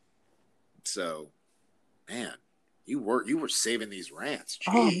 So, man, you were saving these rants.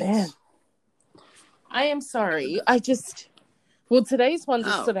 Jeez. Oh man. I am sorry. Today's one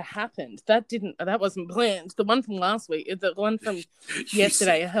just sort of happened. That wasn't planned. The one from last week, the one from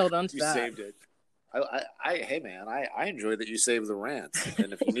yesterday, I held on to that. You saved it. Hey man, I enjoy that you save the rants.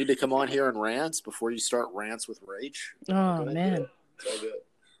 And if you need to come on here and rants before you start rants with Rach. Oh man. It's all good.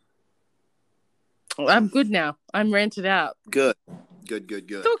 I'm good now. I'm ranted out. Good. Talk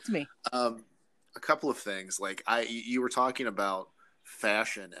to me. A couple of things. Like you were talking about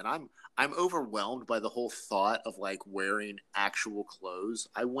fashion, and I'm overwhelmed by the whole thought of like wearing actual clothes.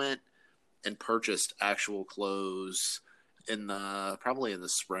 I went and purchased actual clothes probably in the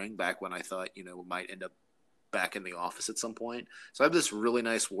spring, back when I thought, we might end up back in the office at some point. So I have this really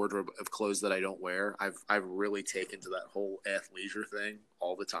nice wardrobe of clothes that I don't wear. I've really taken to that whole athleisure thing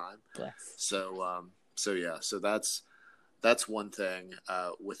all the time. Yes. So that's one thing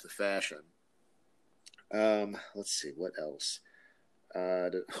with the fashion. Let's see what else.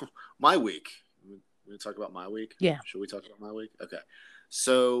 My week. We going to talk about my week? Yeah. Should we talk about my week? Okay.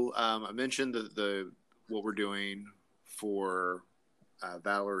 So I mentioned the what we're doing for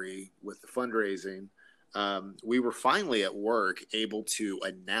Valerie with the fundraising. We were finally at work able to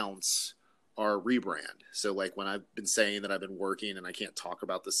announce our rebrand. So like when I've been saying that I've been working and I can't talk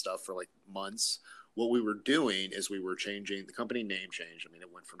about this stuff for like months, what we were doing is we were changing the company name change. I mean,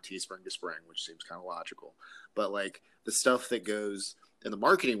 it went from Teespring to Spring, which seems kind of logical, but like the stuff that goes in the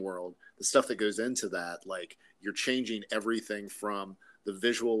marketing world, the stuff that goes into that, like you're changing everything from the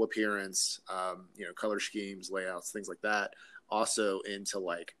visual appearance, color schemes, layouts, things like that, also into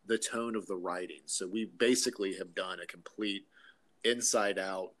like the tone of the writing. So we basically have done a complete inside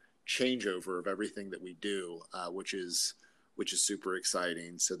out changeover of everything that we do, which is super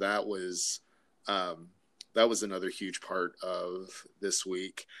exciting. So that was another huge part of this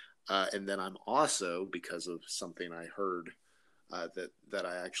week. And then I'm also, because of something I heard that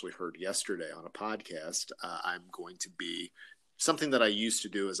I actually heard yesterday on a podcast, I'm going to be something that I used to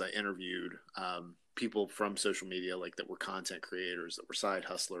do as I interviewed people from social media, like that were content creators, that were side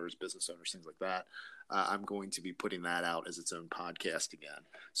hustlers, business owners, things like that. I'm going to be putting that out as its own podcast again.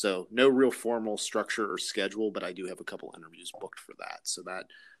 So no real formal structure or schedule, but I do have a couple interviews booked for that. So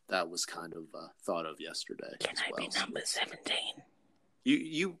that was kind of thought of yesterday. Can I be number 17?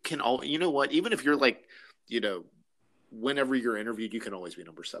 You can all, you know what? Even if you're like, whenever you're interviewed, you can always be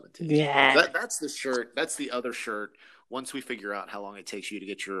number 17. Yeah. That's the shirt. That's the other shirt. Once we figure out how long it takes you to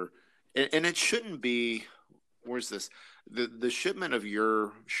get your, and it shouldn't be, where's this? The shipment of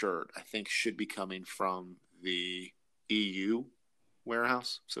your shirt, I think, should be coming from the EU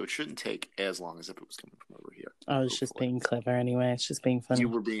warehouse. So it shouldn't take as long as if it was coming from over here. I was just being clever anyway. It's just being funny. You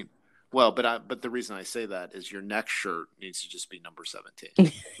were being, well, but the reason I say that is your next shirt needs to just be number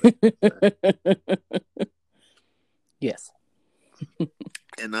 17. Yes.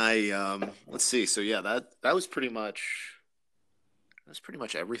 And I let's see. So yeah, that was pretty much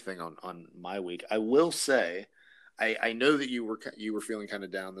everything on my week. I will say, I know that you were feeling kind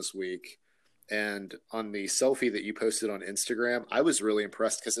of down this week, and on the selfie that you posted on Instagram, I was really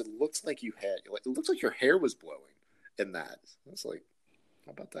impressed because it looks like your hair was blowing in that. I was like,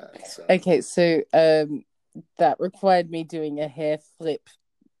 how about that? So. Okay, so that required me doing a hair flip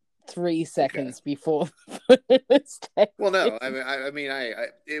 3 seconds before. Well, no, I mean,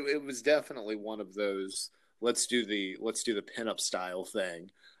 it was definitely one of those. Let's do the pinup style thing.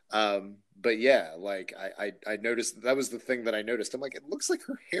 But yeah, like I noticed, that was the thing that I noticed. I'm like, it looks like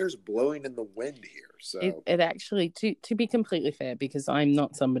her hair's blowing in the wind here. So it actually, to be completely fair, because I'm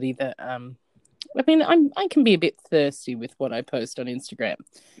not somebody that I mean, I can be a bit thirsty with what I post on Instagram,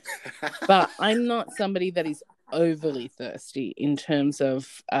 but I'm not somebody that is overly thirsty in terms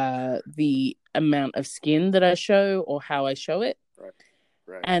of the amount of skin that I show or how I show it.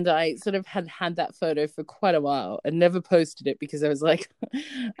 Right. And I sort of had that photo for quite a while and never posted it because I was like,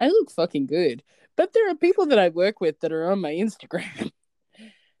 I look fucking good. But there are people that I work with that are on my Instagram.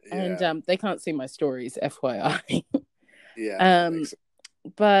 Yeah. And they can't see my stories, FYI. Yeah.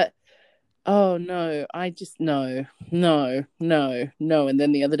 But oh no, I just no. And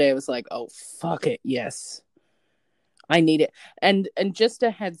then the other day I was like, oh fuck it, yes. I need it. And just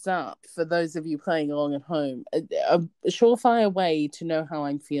a heads up for those of you playing along at home, a surefire way to know how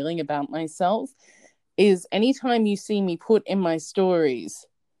I'm feeling about myself is anytime you see me put in my stories,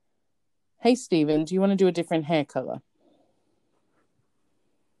 hey Stephen, do you want to do a different hair color?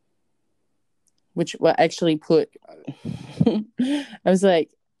 Which will actually put I was like,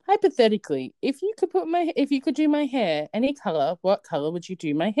 hypothetically, if you could do my hair any color, what color would you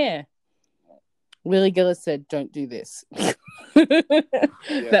do my hair? Willie Gillis said, don't do this.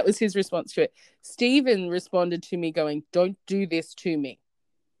 That was his response to it. Stephen responded to me going, don't do this to me.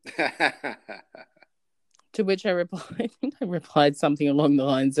 To which I replied something along the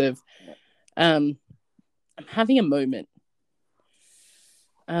lines of, I'm having a moment.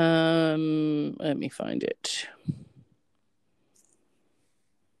 Let me find it.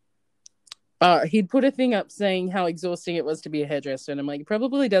 He'd put a thing up saying how exhausting it was to be a hairdresser. And I'm like, it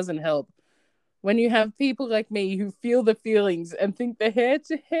probably doesn't help when you have people like me who feel the feelings and think the hair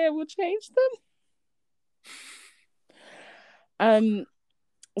to hair will change them.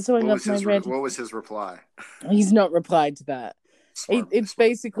 So I love my red. What was his reply? He's not replied to that. It's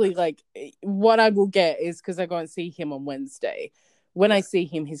basically like what I will get is because I go and see him on Wednesday. When I see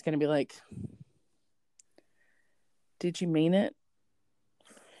him, he's going to be like, did you mean it?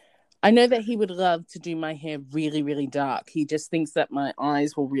 I know that he would love to do my hair really, really dark. He just thinks that my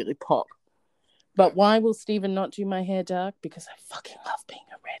eyes will really pop. But why will Stephen not do my hair dark? Because I fucking love being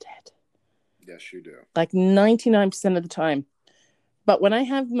a redhead. Yes, you do. Like 99% of the time. But when I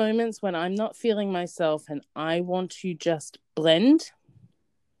have moments when I'm not feeling myself and I want to just blend,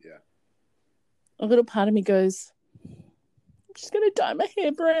 a little part of me goes, I'm just going to dye my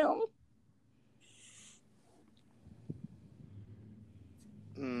hair brown.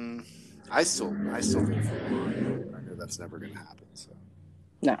 I still vote for blonde. I know that's never going to happen. So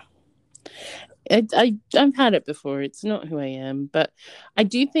no. I've had it before. It's not who I am, but I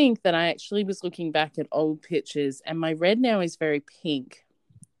do think that I actually was looking back at old pictures, and my red now is very pink.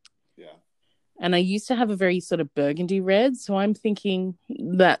 Yeah. And I used to have a very sort of burgundy red, so I'm thinking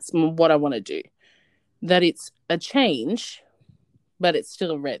that's what I want to do. That it's a change, but it's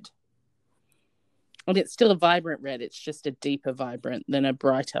still a red. And it's still a vibrant red. It's just a deeper vibrant than a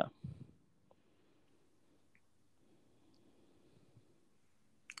brighter.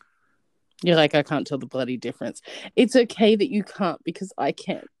 You're like, I can't tell the bloody difference. It's okay that you can't because I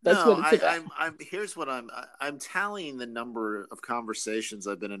can't. That's No, what it's about. I'm. Here's what I'm tallying the number of conversations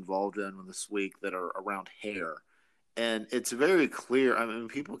I've been involved in this week that are around hair, and it's very clear. I mean,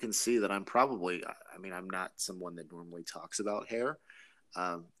 people can see that I'm probably. I mean, I'm not someone that normally talks about hair.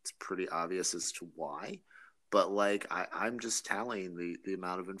 It's pretty obvious as to why, but like I'm just tallying the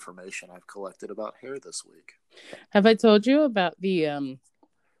amount of information I've collected about hair this week. Have I told you about the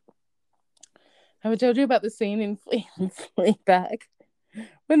Have I told you about the scene in Fleabag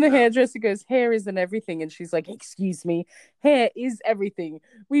when the No. hairdresser goes, "Hair isn't everything," and she's like, "Excuse me, hair is everything.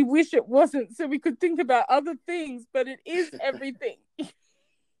 We wish it wasn't, so we could think about other things, but it is everything."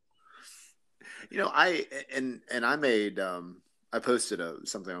 You know, I made I posted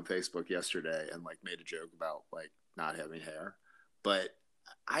something on Facebook yesterday and like made a joke about like not having hair, but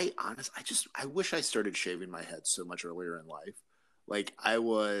I wish I started shaving my head so much earlier in life. Like I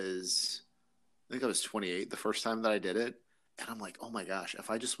think I was 28 the first time that I did it, and I'm like, oh my gosh, if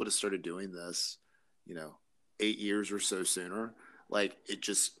I just would have started doing this, you know, 8 years or so sooner, like it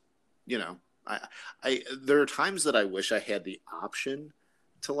just, you know, I there are times that I wish I had the option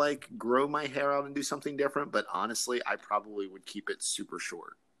to like grow my hair out and do something different, but honestly, I probably would keep it super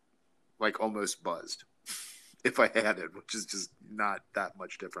short, like almost buzzed, if I had it, which is just not that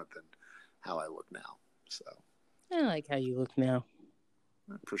much different than how I look now. So I like how you look now.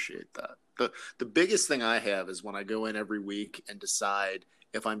 I appreciate that. The biggest thing I have is when I go in every week and decide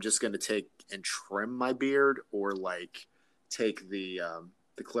if I'm just going to take and trim my beard or like take the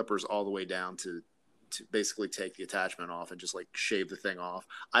clippers all the way down to basically take the attachment off and just like shave the thing off.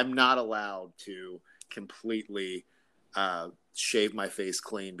 I'm not allowed to completely shave my face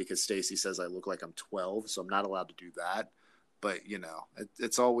clean because Stacy says I look like I'm 12, so I'm not allowed to do that. But you know,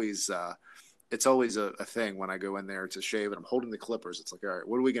 it's always a thing when I go in there to shave and I'm holding the clippers. It's like, all right,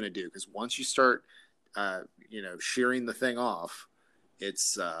 what are we going to do? Because once you start, shearing the thing off, it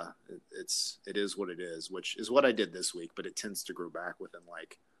is what it is, which is what I did this week. But it tends to grow back within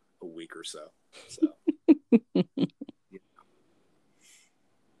like a week or so. So yeah.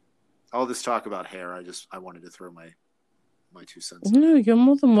 All this talk about hair, I wanted to throw my 2 cents. No, you're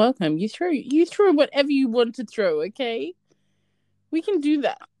more than welcome. You throw whatever you want to throw. Okay, we can do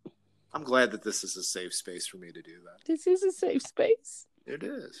that. I'm glad that this is a safe space for me to do that. This is a safe space. It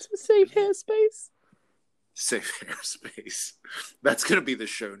is. It's a safe hair space. Safe hair space. That's gonna be the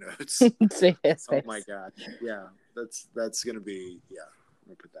show notes. Safe hair space. Oh my god. Yeah. That's gonna be I'm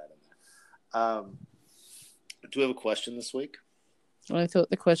gonna put that in there. Do we have a question this week? I thought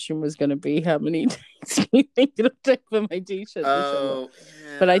the question was going to be how many days do you think it'll take for my t-shirt to show up?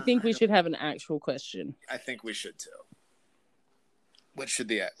 Yeah, but I think we should have an actual question. I think we should too. What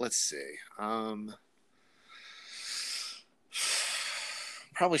should let's see.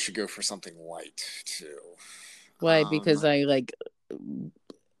 Probably should go for something light too. Why? Because I like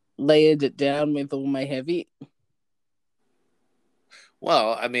layered it down with all my heavy.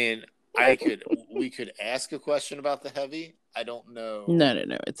 Well, I mean, we could ask a question about the heavy. I don't know. No,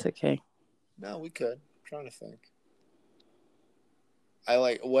 it's okay. No, we could. I'm trying to think. I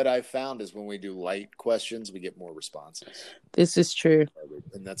like what I've found is when we do light questions, we get more responses. This is true.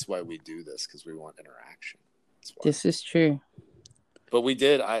 And that's why we do this, because we want interaction. This is true. But we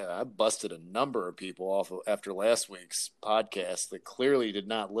did. I busted a number of people off after last week's podcast that clearly did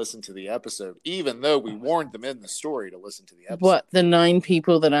not listen to the episode, even though we warned them in the story to listen to the episode. What, the 9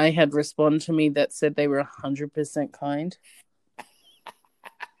 people that I had respond to me that said they were 100% kind?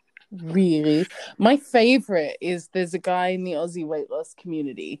 Really? My favorite is there's a guy in the Aussie weight loss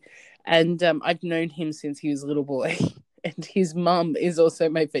community, and I've known him since he was a little boy, and his mum is also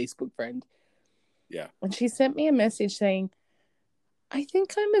my Facebook friend. Yeah. And she sent me a message saying, I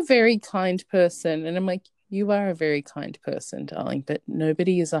think I'm a very kind person. And I'm like, you are a very kind person, darling, but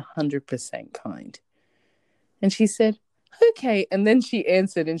nobody is 100% kind. And she said, okay. And then she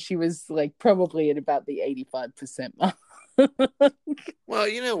answered, and she was like probably at about the 85% mark. Well,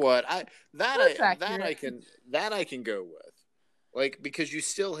 you know what? I can go with, like, because you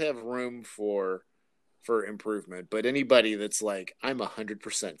still have room for improvement. But anybody that's like, I'm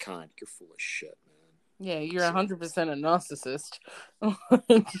 100% kind, you're full of shit, man. Yeah, you're 100% a narcissist.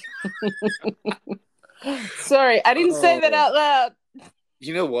 Sorry, I didn't say that out loud.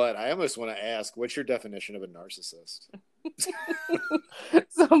 You know what? I almost want to ask, what's your definition of a narcissist?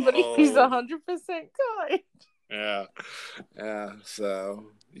 Somebody who's 100% kind. Yeah. So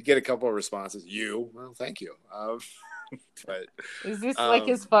you get a couple of responses. Well, thank you. But is this like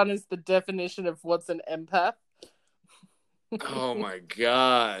as fun as the definition of what's an empath? Oh my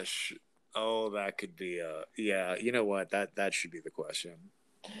gosh. Oh, that could be yeah, you know what? That should be the question.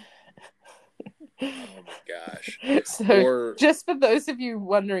 Oh my gosh. So, just for those of you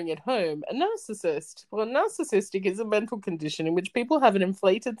wondering at home, a narcissist. Well, narcissistic is a mental condition in which people have an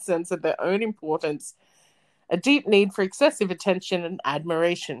inflated sense of their own importance, a deep need for excessive attention and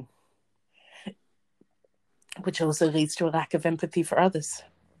admiration, which also leads to a lack of empathy for others.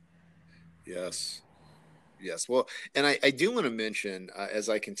 Yes. Well, and I do want to mention, as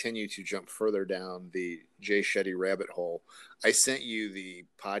I continue to jump further down the Jay Shetty rabbit hole, I sent you the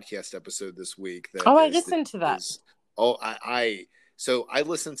podcast episode this week. I listened to that. So I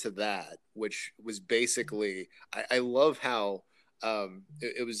listened to that, which was basically, I love how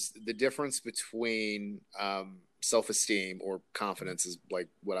it was the difference between self-esteem or confidence is like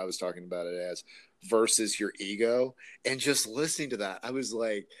what I was talking about it as versus your ego. And just listening to that, I was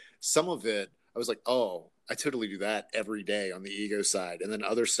like, some of it, I was like, oh, I totally do that every day on the ego side. And then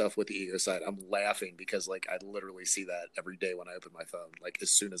other stuff with the ego side, I'm laughing because like I literally see that every day when I open my phone, like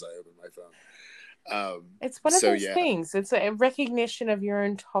as soon as I open my phone. It's one of those things. It's a recognition of your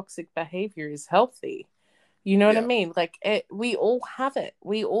own toxic behavior is healthy. You know what I mean? Like we all have it.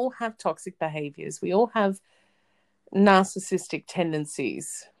 We all have toxic behaviors. We all have narcissistic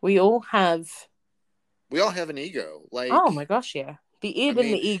tendencies. We all have an ego. Like, oh my gosh, yeah. The id and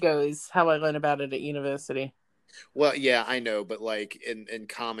the ego is how I learned about it at university. Well, yeah, I know, but like in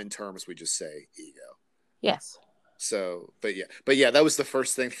common terms, we just say ego. Yes. So, but yeah, that was the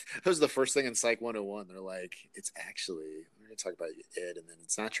first thing. That was the first thing in Psych 101. They're like, it's actually, we're going to talk about your id, and then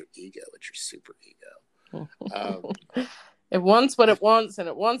it's not your ego, it's your super ego. It wants what it wants, and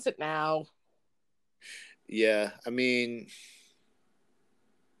it wants it now. Yeah, I mean,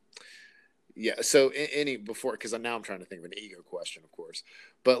 yeah. So because now I'm trying to think of an ego question, of course,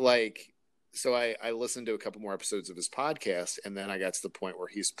 but like, so I listened to a couple more episodes of his podcast, and then I got to the point where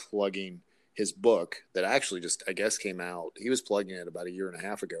he's plugging his book that actually just, I guess, came out. He was plugging it about a year and a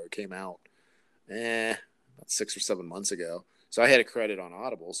half ago. It came out, about 6 or 7 months ago. So I had a credit on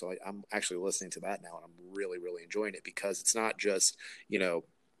Audible. So I'm actually listening to that now, and I'm really, really enjoying it because it's not just, the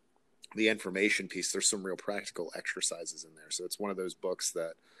information piece. There's some real practical exercises in there. So it's one of those books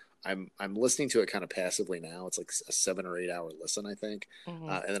that I'm listening to it kind of passively now. It's like a 7 or 8 hour listen, I think. Mm-hmm.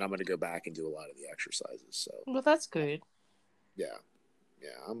 And then I'm going to go back and do a lot of the exercises. So, well, that's good. Yeah.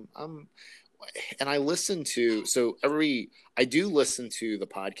 And I listen to, I do listen to the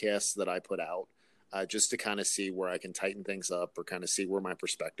podcasts that I put out, just to kind of see where I can tighten things up or kind of see where my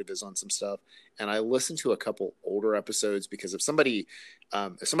perspective is on some stuff. And I listen to a couple older episodes because if somebody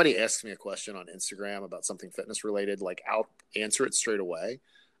asks me a question on Instagram about something fitness related, like I'll answer it straight away.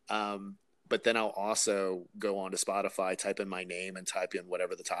 But then I'll also go on to Spotify, type in my name and type in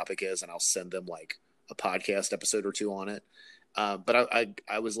whatever the topic is, and I'll send them like a podcast episode or two on it. But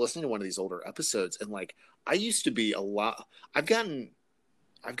I was listening to one of these older episodes, and like I used to be I've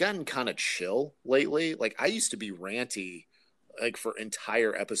gotten kind of chill lately. Like I used to be ranty, like for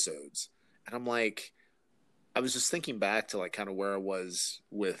entire episodes, and I'm like, I was just thinking back to like kind of where I was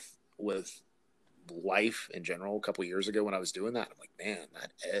with life in general a couple of years ago when I was doing that. I'm like, man,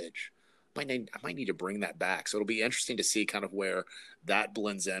 that edge. I might need to bring that back. So it'll be interesting to see kind of where that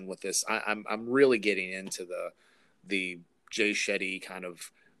blends in with this. I'm really getting into the Jay Shetty kind of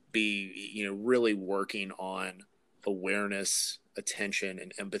really working on awareness, attention,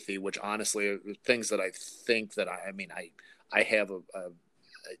 and empathy, which honestly are things that I think that I have a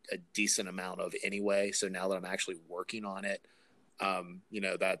decent amount of anyway. So now that I'm actually working on it,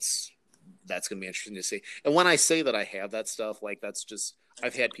 that's going to be interesting to see. And when I say that I have that stuff, like that's just,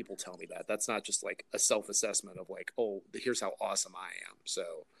 I've had people tell me that. That's not just like a self-assessment of like, oh, here's how awesome I am. So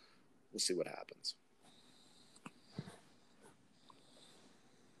we'll see what happens.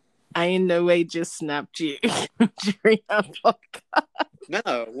 I in no way just snapped you during our podcast.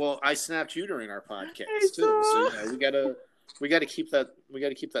 No, well, I snapped you during our podcast too. So we gotta keep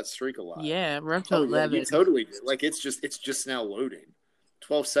that streak alive. Yeah, we're up to 11. You totally do. Like it's just now loading.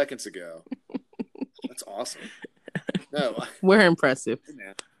 12 seconds ago. That's awesome. No, we're impressive.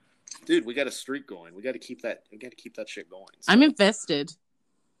 Man. Dude, we got a streak going. We got to keep that shit going. So. I'm invested.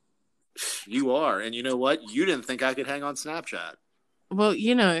 You are, and you know what? You didn't think I could hang on Snapchat. Well,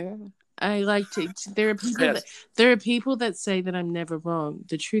 I like to. There are people that say that I'm never wrong.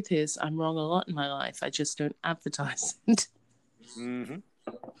 The truth is, I'm wrong a lot in my life. I just don't advertise it. Mm-hmm.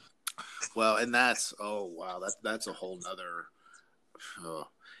 Well, and that's that's a whole nother. Oh.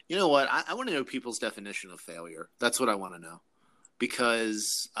 You know what? I want to know people's definition of failure. That's what I want to know,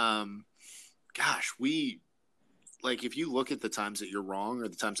 because, gosh, if you look at the times that you're wrong or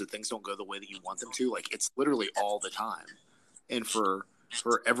the times that things don't go the way that you want them to, like, it's literally all the time. And for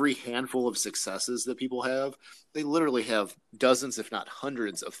every handful of successes that people have, they literally have dozens, if not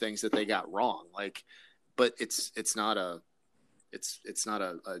hundreds, of things that they got wrong. Like, but it's not a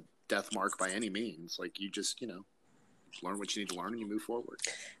death mark by any means. Like, you just, learn what you need to learn and you move forward.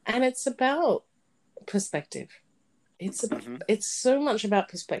 And it's about perspective. It's so much about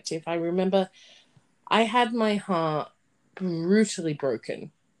perspective. I remember I had my heart brutally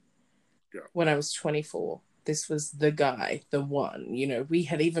broken when I was 24. This was the guy, the one. We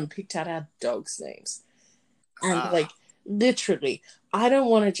had even picked out our dogs' names. And literally, I don't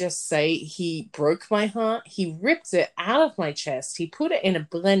want to just say he broke my heart. He ripped it out of my chest. He put it in a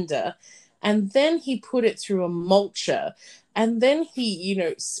blender, and then he put it through a mulcher. And then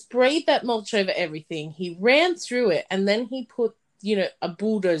he, sprayed that mulch over everything. He ran through it, and then he put, a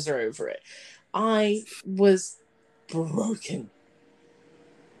bulldozer over it. I was broken.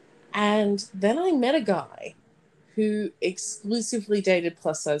 And then I met a guy who exclusively dated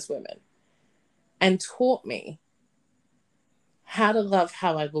plus-size women and taught me how to love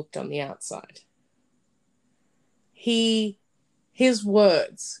how I looked on the outside. His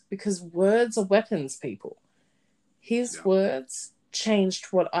words, because words are weapons, people. His words changed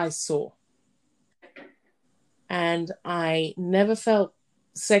what I saw. And I never felt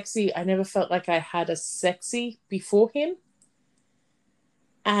sexy. I never felt like I had a sexy before him.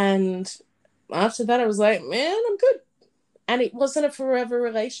 And after that, I was like, man, I'm good. And it wasn't a forever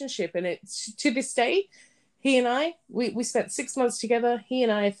relationship. And it's to this day, he and I, we spent 6 months together. He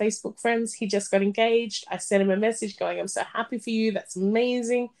and I are Facebook friends. He just got engaged. I sent him a message going, I'm so happy for you. That's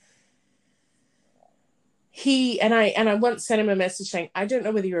amazing. I once sent him a message saying, I don't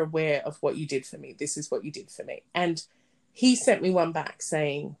know whether you're aware of what you did for me. This is what you did for me. And he sent me one back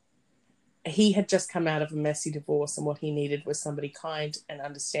saying he had just come out of a messy divorce and what he needed was somebody kind and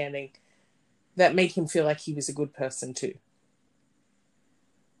understanding that made him feel like he was a good person too.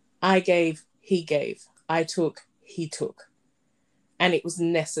 I gave, he gave. I took, he took. And it was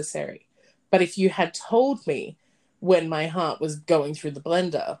necessary. But if you had told me when my heart was going through the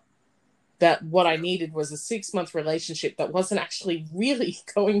blender that what I needed was a 6-month relationship that wasn't actually really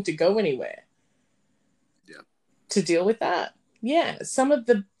going to go anywhere to deal with that. Yeah, some of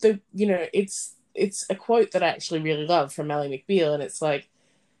the it's a quote that I actually really love from Ally McBeal, and it's like,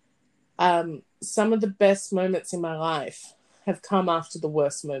 some of the best moments in my life have come after the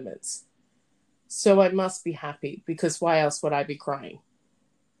worst moments. So I must be happy, because why else would I be crying?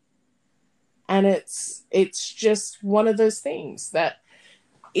 And it's just one of those things that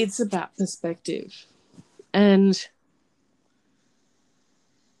it's about perspective. And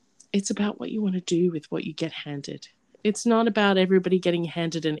it's about what you want to do with what you get handed. It's not about everybody getting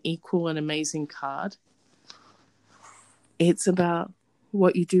handed an equal and amazing card. It's about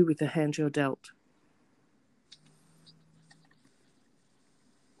what you do with the hand you're dealt.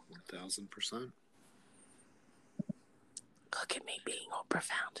 1,000%. Look at me being all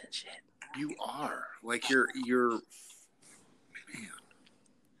profound and shit. You are. Like, you're man.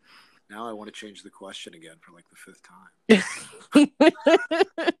 Now I want to change the question again for like the 5th time.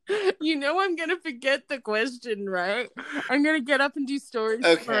 You know I'm going to forget the question, right? I'm going to get up and do stories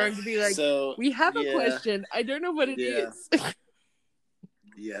tomorrow and be like, we have a question. I don't know what it is.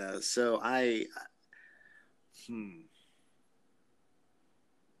 Yeah, so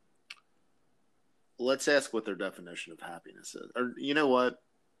let's ask what their definition of happiness is. Or, you know what?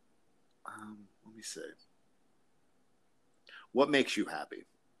 Let me see. What makes you happy?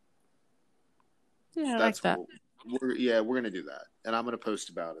 Yeah, that's like that. We're going to do that. And I'm going to post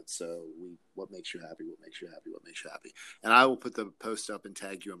about it. So what makes you happy? What makes you happy? What makes you happy? And I will put the post up and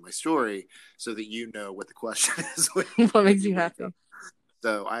tag you in my story so that you know what the question is. What makes you happy?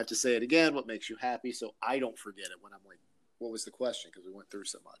 So I have to say it again. What makes you happy? So I don't forget it when I'm like, what was the question? Because we went through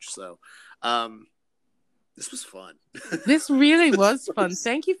so much. So, this was fun. This really was fun.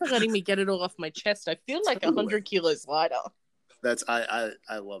 Thank you for letting me get it all off my chest. I feel like 100 kilos lighter.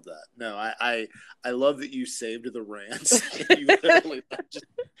 I love that. No, I love that you saved the rants. You literally just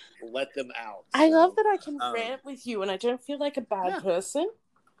let them out. I love that I can rant with you and I don't feel like a bad person.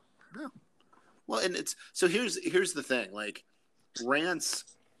 No. Well, and here's the thing. Like, rants,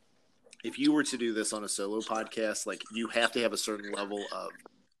 if you were to do this on a solo podcast, like, you have to have a certain level of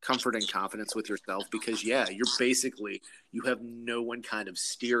comfort and confidence with yourself because you're basically, you have no one kind of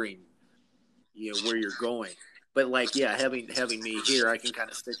steering, where you're going. But like, having me here, I can kind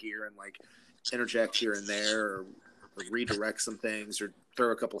of sit here and like interject here and there, or redirect some things, or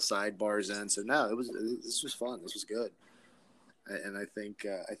throw a couple sidebars in. So no, this was fun. This was good. And I think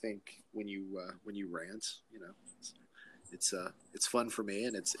when you rant, it's fun for me,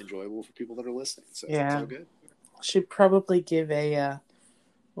 and it's enjoyable for people that are listening. So it's all good. Should probably give a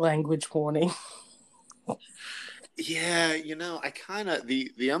language warning. Yeah, I kind of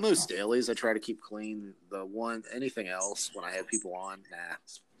the almost dailies I try to keep clean. Anything else when I have people on,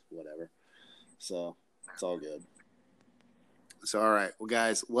 whatever. So it's all good. So all right, well,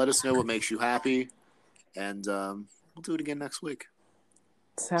 guys, let us know what makes you happy, and we'll do it again next week.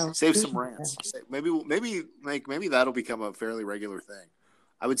 Save some rants. Maybe that'll become a fairly regular thing.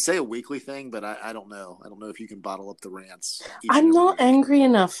 I would say a weekly thing, but I don't know. I don't know if you can bottle up the rants. I'm not angry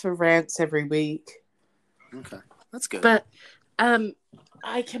enough for rants every week. Okay, that's good. But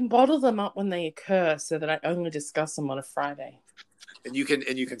I can bottle them up when they occur, so that I only discuss them on a Friday. And you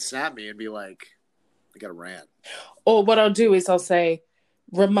can snap me and be like, "I got a rant." Or what I'll do is I'll say,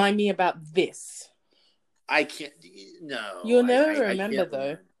 "Remind me about this." I can't. No, you'll never remember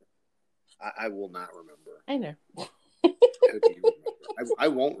though. I will not remember. I know. I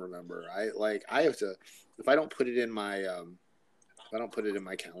won't remember. I have to, if I don't put it in my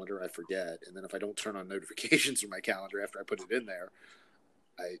calendar, I forget. And then if I don't turn on notifications in my calendar after I put it in there,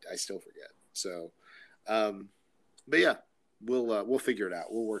 I still forget. So, but yeah, we'll figure it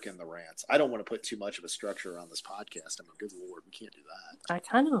out. We'll work in the rants. I don't want to put too much of a structure on this podcast. I mean, good Lord, we can't do that. I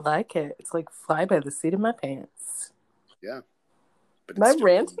kind of like it. It's like fly by the seat of my pants. Yeah. But my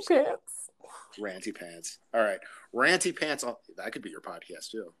ranty pants. Ranty pants. All right. Ranty pants. That could be your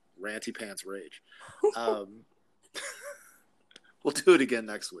podcast too. Ranty pants rage. We'll do it again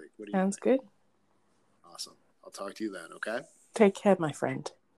next week. What do you Sounds good. Awesome. I'll talk to you then. Okay. Take care, my friend.